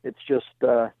there. It's just,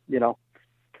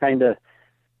 kind of,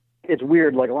 it's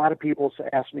weird. Like, a lot of people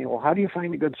ask me, well, how do you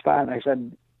find a good spot? And I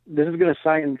said, this is going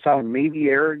to sound maybe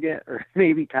arrogant or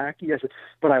maybe cocky. I said,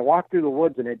 but I walk through the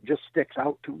woods and it just sticks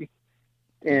out to me.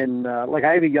 And,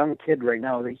 I have a young kid right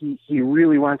now that he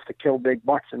really wants to kill big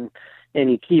bucks, and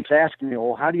he keeps asking me,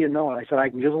 well, how do you know? And I said,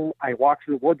 I walk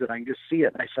through the woods and I can just see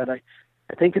it. And I said, I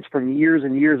think it's from years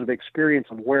and years of experience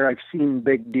of where I've seen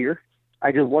big deer.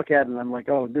 I just look at it and I'm like,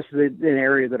 oh, this is an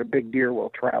area that a big deer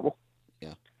will travel.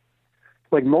 Yeah.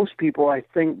 Like most people I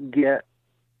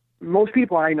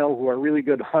know who are really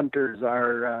good hunters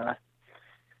are,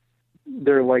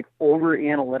 they're like over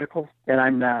analytical, and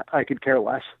I'm not. I could care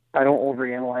less. I don't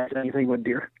overanalyze anything with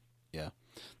deer. Yeah.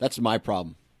 That's my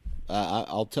problem.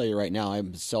 I'll tell you right now,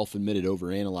 I'm a self-admitted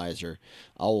overanalyzer.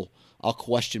 I'll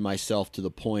question myself to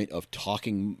the point of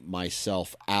talking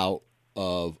myself out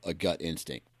of a gut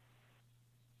instinct.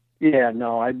 Yeah,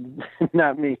 no,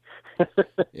 not me.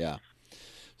 Yeah.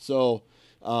 So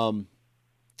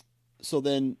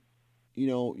then,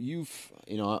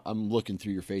 I'm looking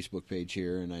through your Facebook page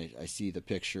here, and I see the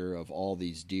picture of all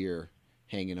these deer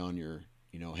hanging on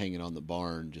hanging on the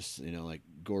barn, just, like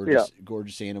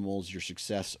gorgeous animals, your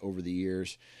success over the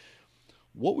years.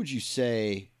 What would you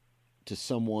say to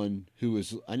someone who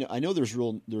is, I know there's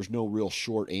no real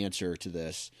short answer to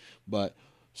this, but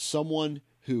someone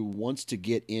who wants to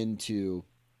get into,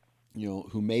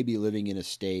 who may be living in a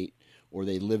state, or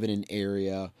they live in an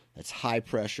area that's high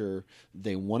pressure,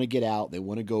 they want to get out, they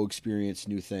want to go experience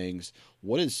new things.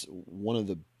 What is one of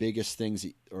the biggest things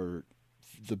or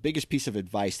the biggest piece of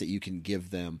advice that you can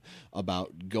give them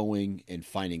about going and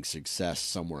finding success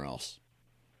somewhere else?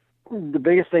 The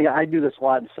biggest thing, I do this a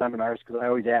lot in seminars because I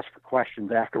always ask for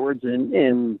questions afterwards,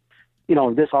 and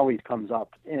this always comes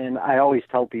up. And I always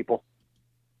tell people,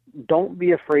 don't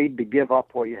be afraid to give up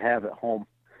what you have at home,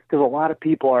 because a lot of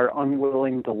people are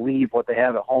unwilling to leave what they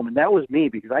have at home. And that was me,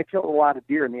 because I killed a lot of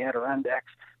deer in the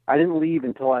Adirondacks. I didn't leave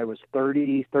until I was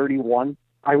 30, 31.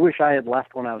 I wish I had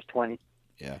left when I was 20.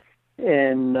 Yeah.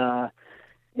 And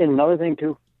another thing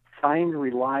too, find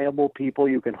reliable people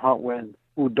you can hunt with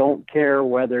who don't care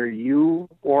whether you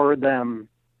or them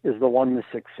is the one that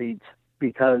succeeds.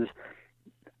 Because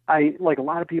I like a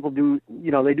lot of people do,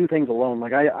 they do things alone.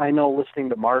 Like I know listening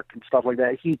to Mark and stuff like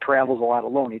that, he travels a lot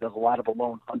alone. He does a lot of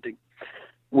alone hunting.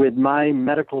 With my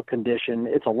medical condition,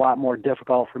 it's a lot more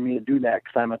difficult for me to do that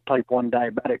because I'm a type 1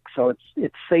 diabetic. So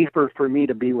it's safer for me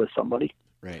to be with somebody.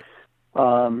 Right.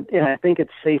 And I think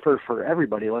it's safer for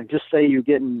everybody. Like just say you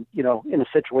get in a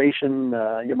situation,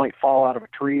 you might fall out of a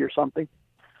tree or something.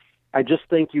 I just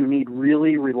think you need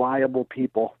really reliable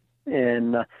people.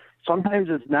 And sometimes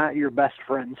it's not your best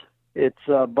friends.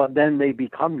 But then they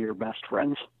become your best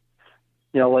friends.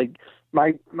 Like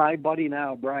my buddy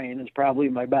now, Brian, is probably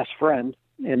my best friend,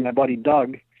 and my buddy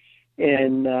Doug.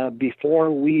 And before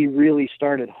we really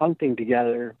started hunting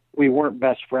together, we weren't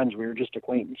best friends. We were just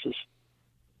acquaintances.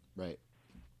 Right.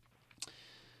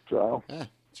 So. Yeah,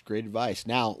 it's great advice.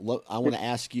 Now, I want to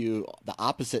ask you the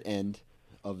opposite end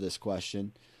of this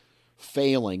question.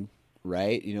 Failing,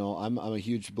 right? I'm a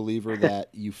huge believer that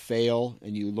you fail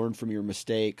and you learn from your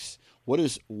mistakes. What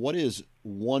is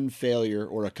one failure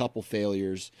or a couple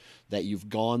failures that you've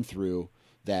gone through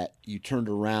that you turned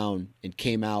around and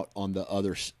came out on the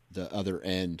other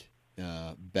end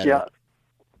better? Yeah,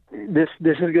 this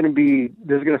is going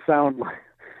to sound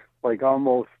like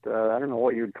almost I don't know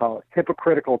what you would call it,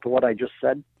 hypocritical to what I just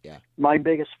said. Yeah. My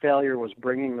biggest failure was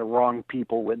bringing the wrong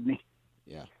people with me.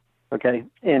 Yeah. Okay.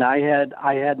 And I had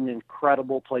an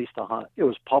incredible place to hunt. It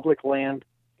was public land.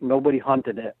 Nobody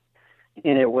hunted it.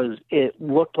 And it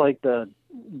looked like the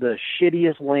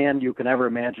shittiest land you can ever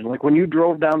imagine. Like when you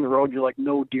drove down the road, you're like,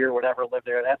 no deer would ever live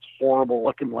there. That's horrible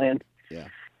looking land. Yeah.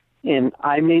 And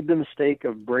I made the mistake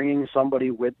of bringing somebody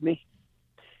with me.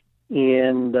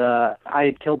 And I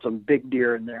had killed some big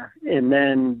deer in there. And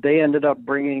then they ended up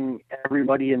bringing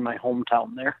everybody in my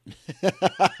hometown there.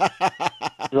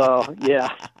 So, yeah.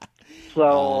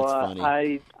 So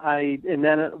and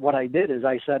then what I did is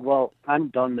I said, well, I'm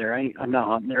done there. I'm not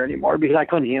hunting there anymore because I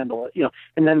couldn't handle it,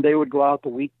 And then they would go out the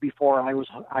week before I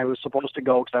was supposed to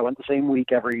go because I went the same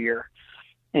week every year.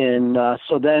 And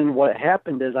so then what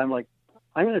happened is I'm like,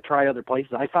 I'm going to try other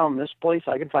places. I found this place.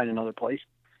 I can find another place.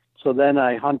 So then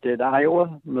I hunted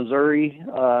Iowa, Missouri,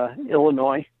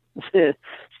 Illinois.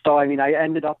 So, I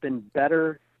ended up in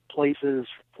better places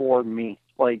for me.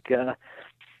 Like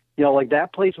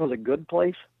that place was a good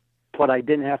place, but I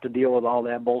didn't have to deal with all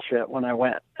that bullshit when I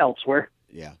went elsewhere.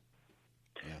 Yeah.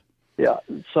 Yeah.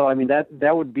 So,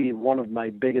 that would be one of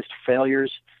my biggest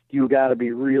failures. You got to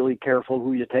be really careful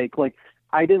who you take. Like,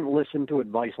 I didn't listen to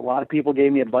advice. A lot of people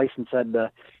gave me advice and said,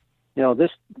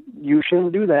 you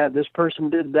shouldn't do that. This person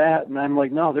did that. And I'm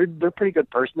like, no, they're a pretty good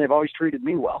person. They've always treated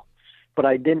me well, but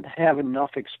I didn't have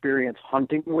enough experience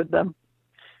hunting with them.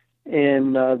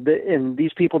 And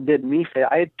these people did me fail.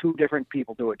 I had 2 different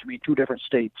people do it to me, 2 different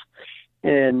states.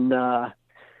 And I'm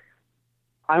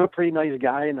a pretty nice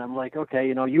guy. And I'm like, okay,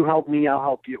 you help me, I'll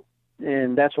help you.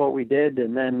 And that's what we did.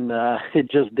 And then it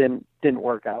just didn't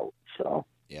work out. So.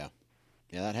 Yeah.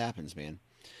 Yeah, that happens, man.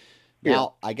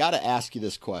 Now, I got to ask you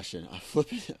this question. I'm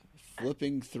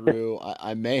flipping through.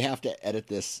 I may have to edit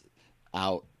this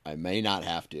out. I may not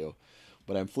have to.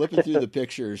 But I'm flipping through the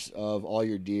pictures of all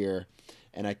your deer,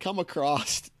 and I come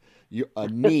across a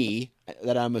knee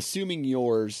that I'm assuming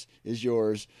is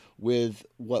yours with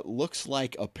what looks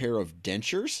like a pair of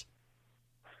dentures.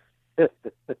 Yeah,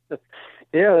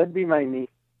 that'd be my knee.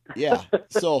 Yeah.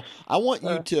 So I want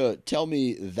you to tell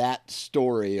me that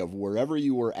story of wherever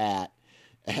you were at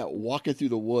walking through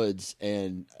the woods,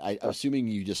 and I'm assuming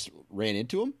you just ran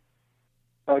into him?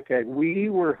 Okay.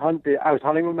 I was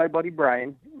hunting with my buddy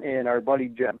Brian and our buddy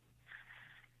Jim.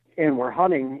 And we're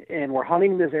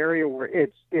hunting this area where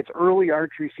it's early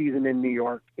archery season in New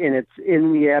York, and it's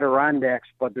in the Adirondacks,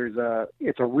 but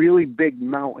it's a really big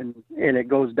mountain, and it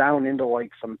goes down into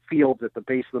like some fields at the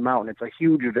base of the mountain. It's a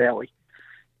huge valley.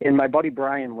 And my buddy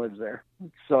Brian lives there.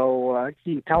 So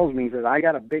he tells me that I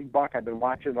got a big buck. I've been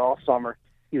watching it all summer.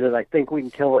 He says, I think we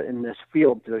can kill it in this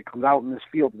field because it comes out in this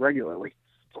field regularly.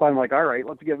 So I'm like, all right,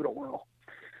 let's give it a whirl.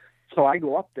 So I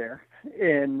go up there,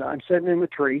 and I'm sitting in the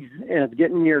tree, and it's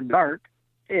getting near dark,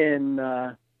 and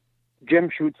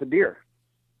Jim shoots a deer.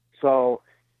 So,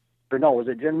 or no, was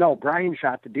it Jim? No, Brian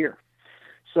shot the deer.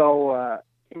 So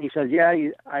he says, yeah,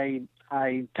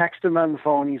 I text him on the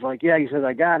phone. He's like, yeah, he says,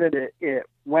 I got it. It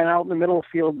went out in the middle of the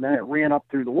field, and then it ran up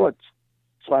through the woods.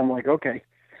 So I'm like, okay.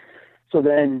 So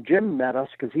then Jim met us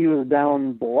because he was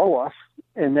down below us,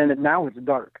 and then now it's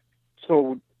dark.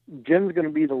 So Jim's going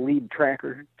to be the lead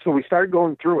tracker. So we start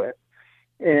going through it,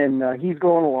 and he's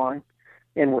going along,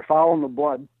 and we're following the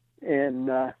blood. And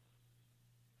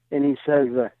he says,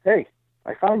 hey,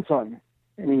 I found something.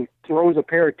 And he throws a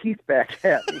pair of teeth back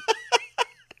at me.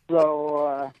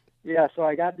 So, so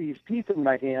I got these teeth in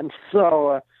my hand.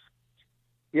 So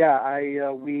Yeah,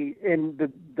 and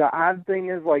the odd thing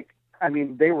is, like, I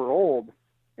mean, they were old,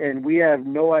 and we have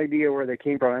no idea where they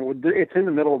came from. It's in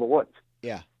the middle of the woods.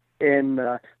 Yeah. And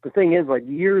the thing is, like,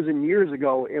 years and years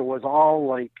ago, it was all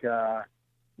like,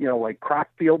 like crop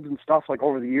fields and stuff. Like,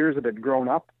 over the years, it had grown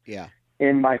up. Yeah.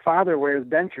 And my father wears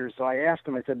dentures, so I asked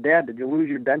him. I said, "Dad, did you lose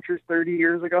your dentures 30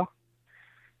 years ago?"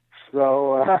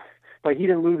 So, but he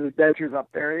didn't lose his dentures up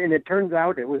there. And it turns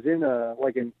out it was in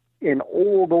an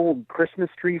old Christmas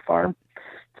tree farm.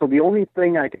 So the only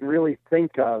thing I can really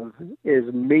think of is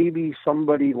maybe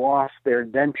somebody lost their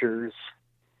dentures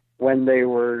when they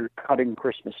were cutting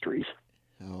Christmas trees.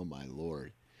 Oh my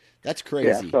Lord. That's crazy.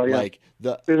 Yeah, so, yeah. Like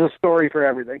there's a story for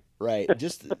everything. Right.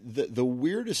 Just the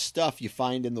weirdest stuff you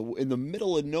find in the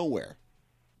middle of nowhere.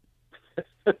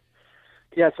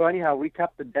 Yeah, so anyhow, we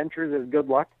kept the dentures as good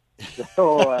luck.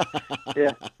 So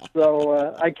yeah.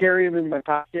 So I carry them in my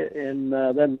pocket, and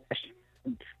then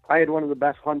I had one of the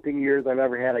best hunting years I've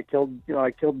ever had. I killed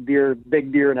deer,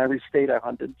 big deer in every state I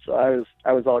hunted. So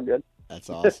I was all good. That's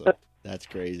awesome. That's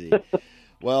crazy.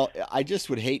 Well, I just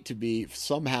would hate to be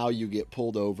somehow you get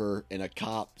pulled over and a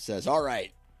cop says, "All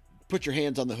right, put your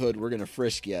hands on the hood. We're going to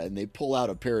frisk you." And they pull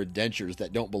out a pair of dentures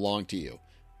that don't belong to you.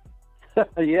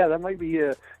 Yeah, that might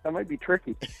be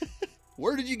tricky.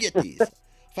 Where did you get these?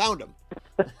 Found them.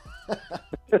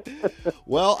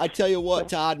 Well, I tell you what,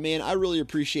 Todd, man, I really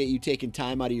appreciate you taking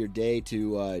time out of your day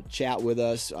to chat with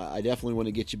us. I definitely want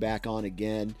to get you back on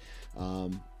again.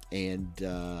 And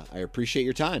I appreciate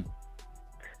your time.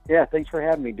 Yeah, thanks for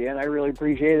having me, Dan. I really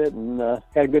appreciate it, and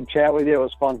had a good chat with you. It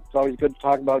was fun. It's always good to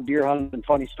talk about deer hunting and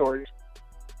funny stories.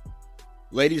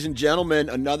 Ladies and gentlemen,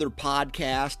 another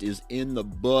podcast is in the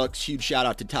books. Huge shout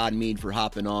out to Todd Mead for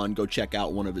hopping on. Go check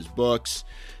out one of his books.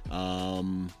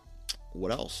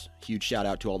 What else? Huge shout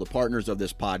out to all the partners of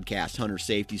this podcast: Hunter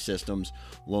Safety Systems,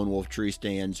 Lone Wolf Tree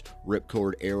Stands,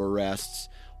 Ripcord Air Arrests,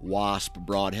 Wasp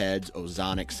Broadheads,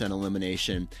 Ozonic Scent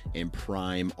Elimination, and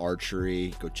Prime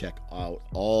Archery. Go check out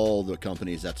all the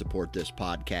companies that support this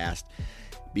podcast,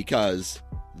 because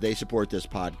they support this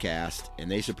podcast and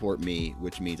they support me,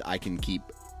 which means I can keep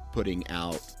putting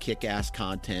out kick-ass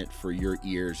content for your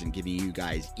ears and giving you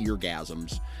guys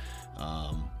eargasms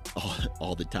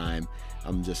all the time.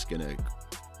 I'm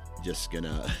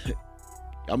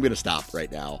gonna stop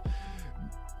right now.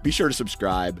 Be sure to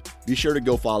subscribe. Be sure to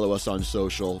go follow us on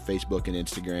social, Facebook and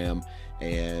Instagram,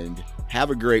 and have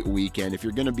a great weekend. If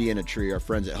you're going to be in a tree, our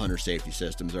friends at Hunter Safety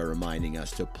Systems are reminding us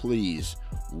to please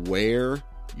wear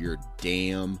your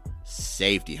damn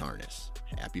safety harness.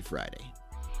 Happy Friday.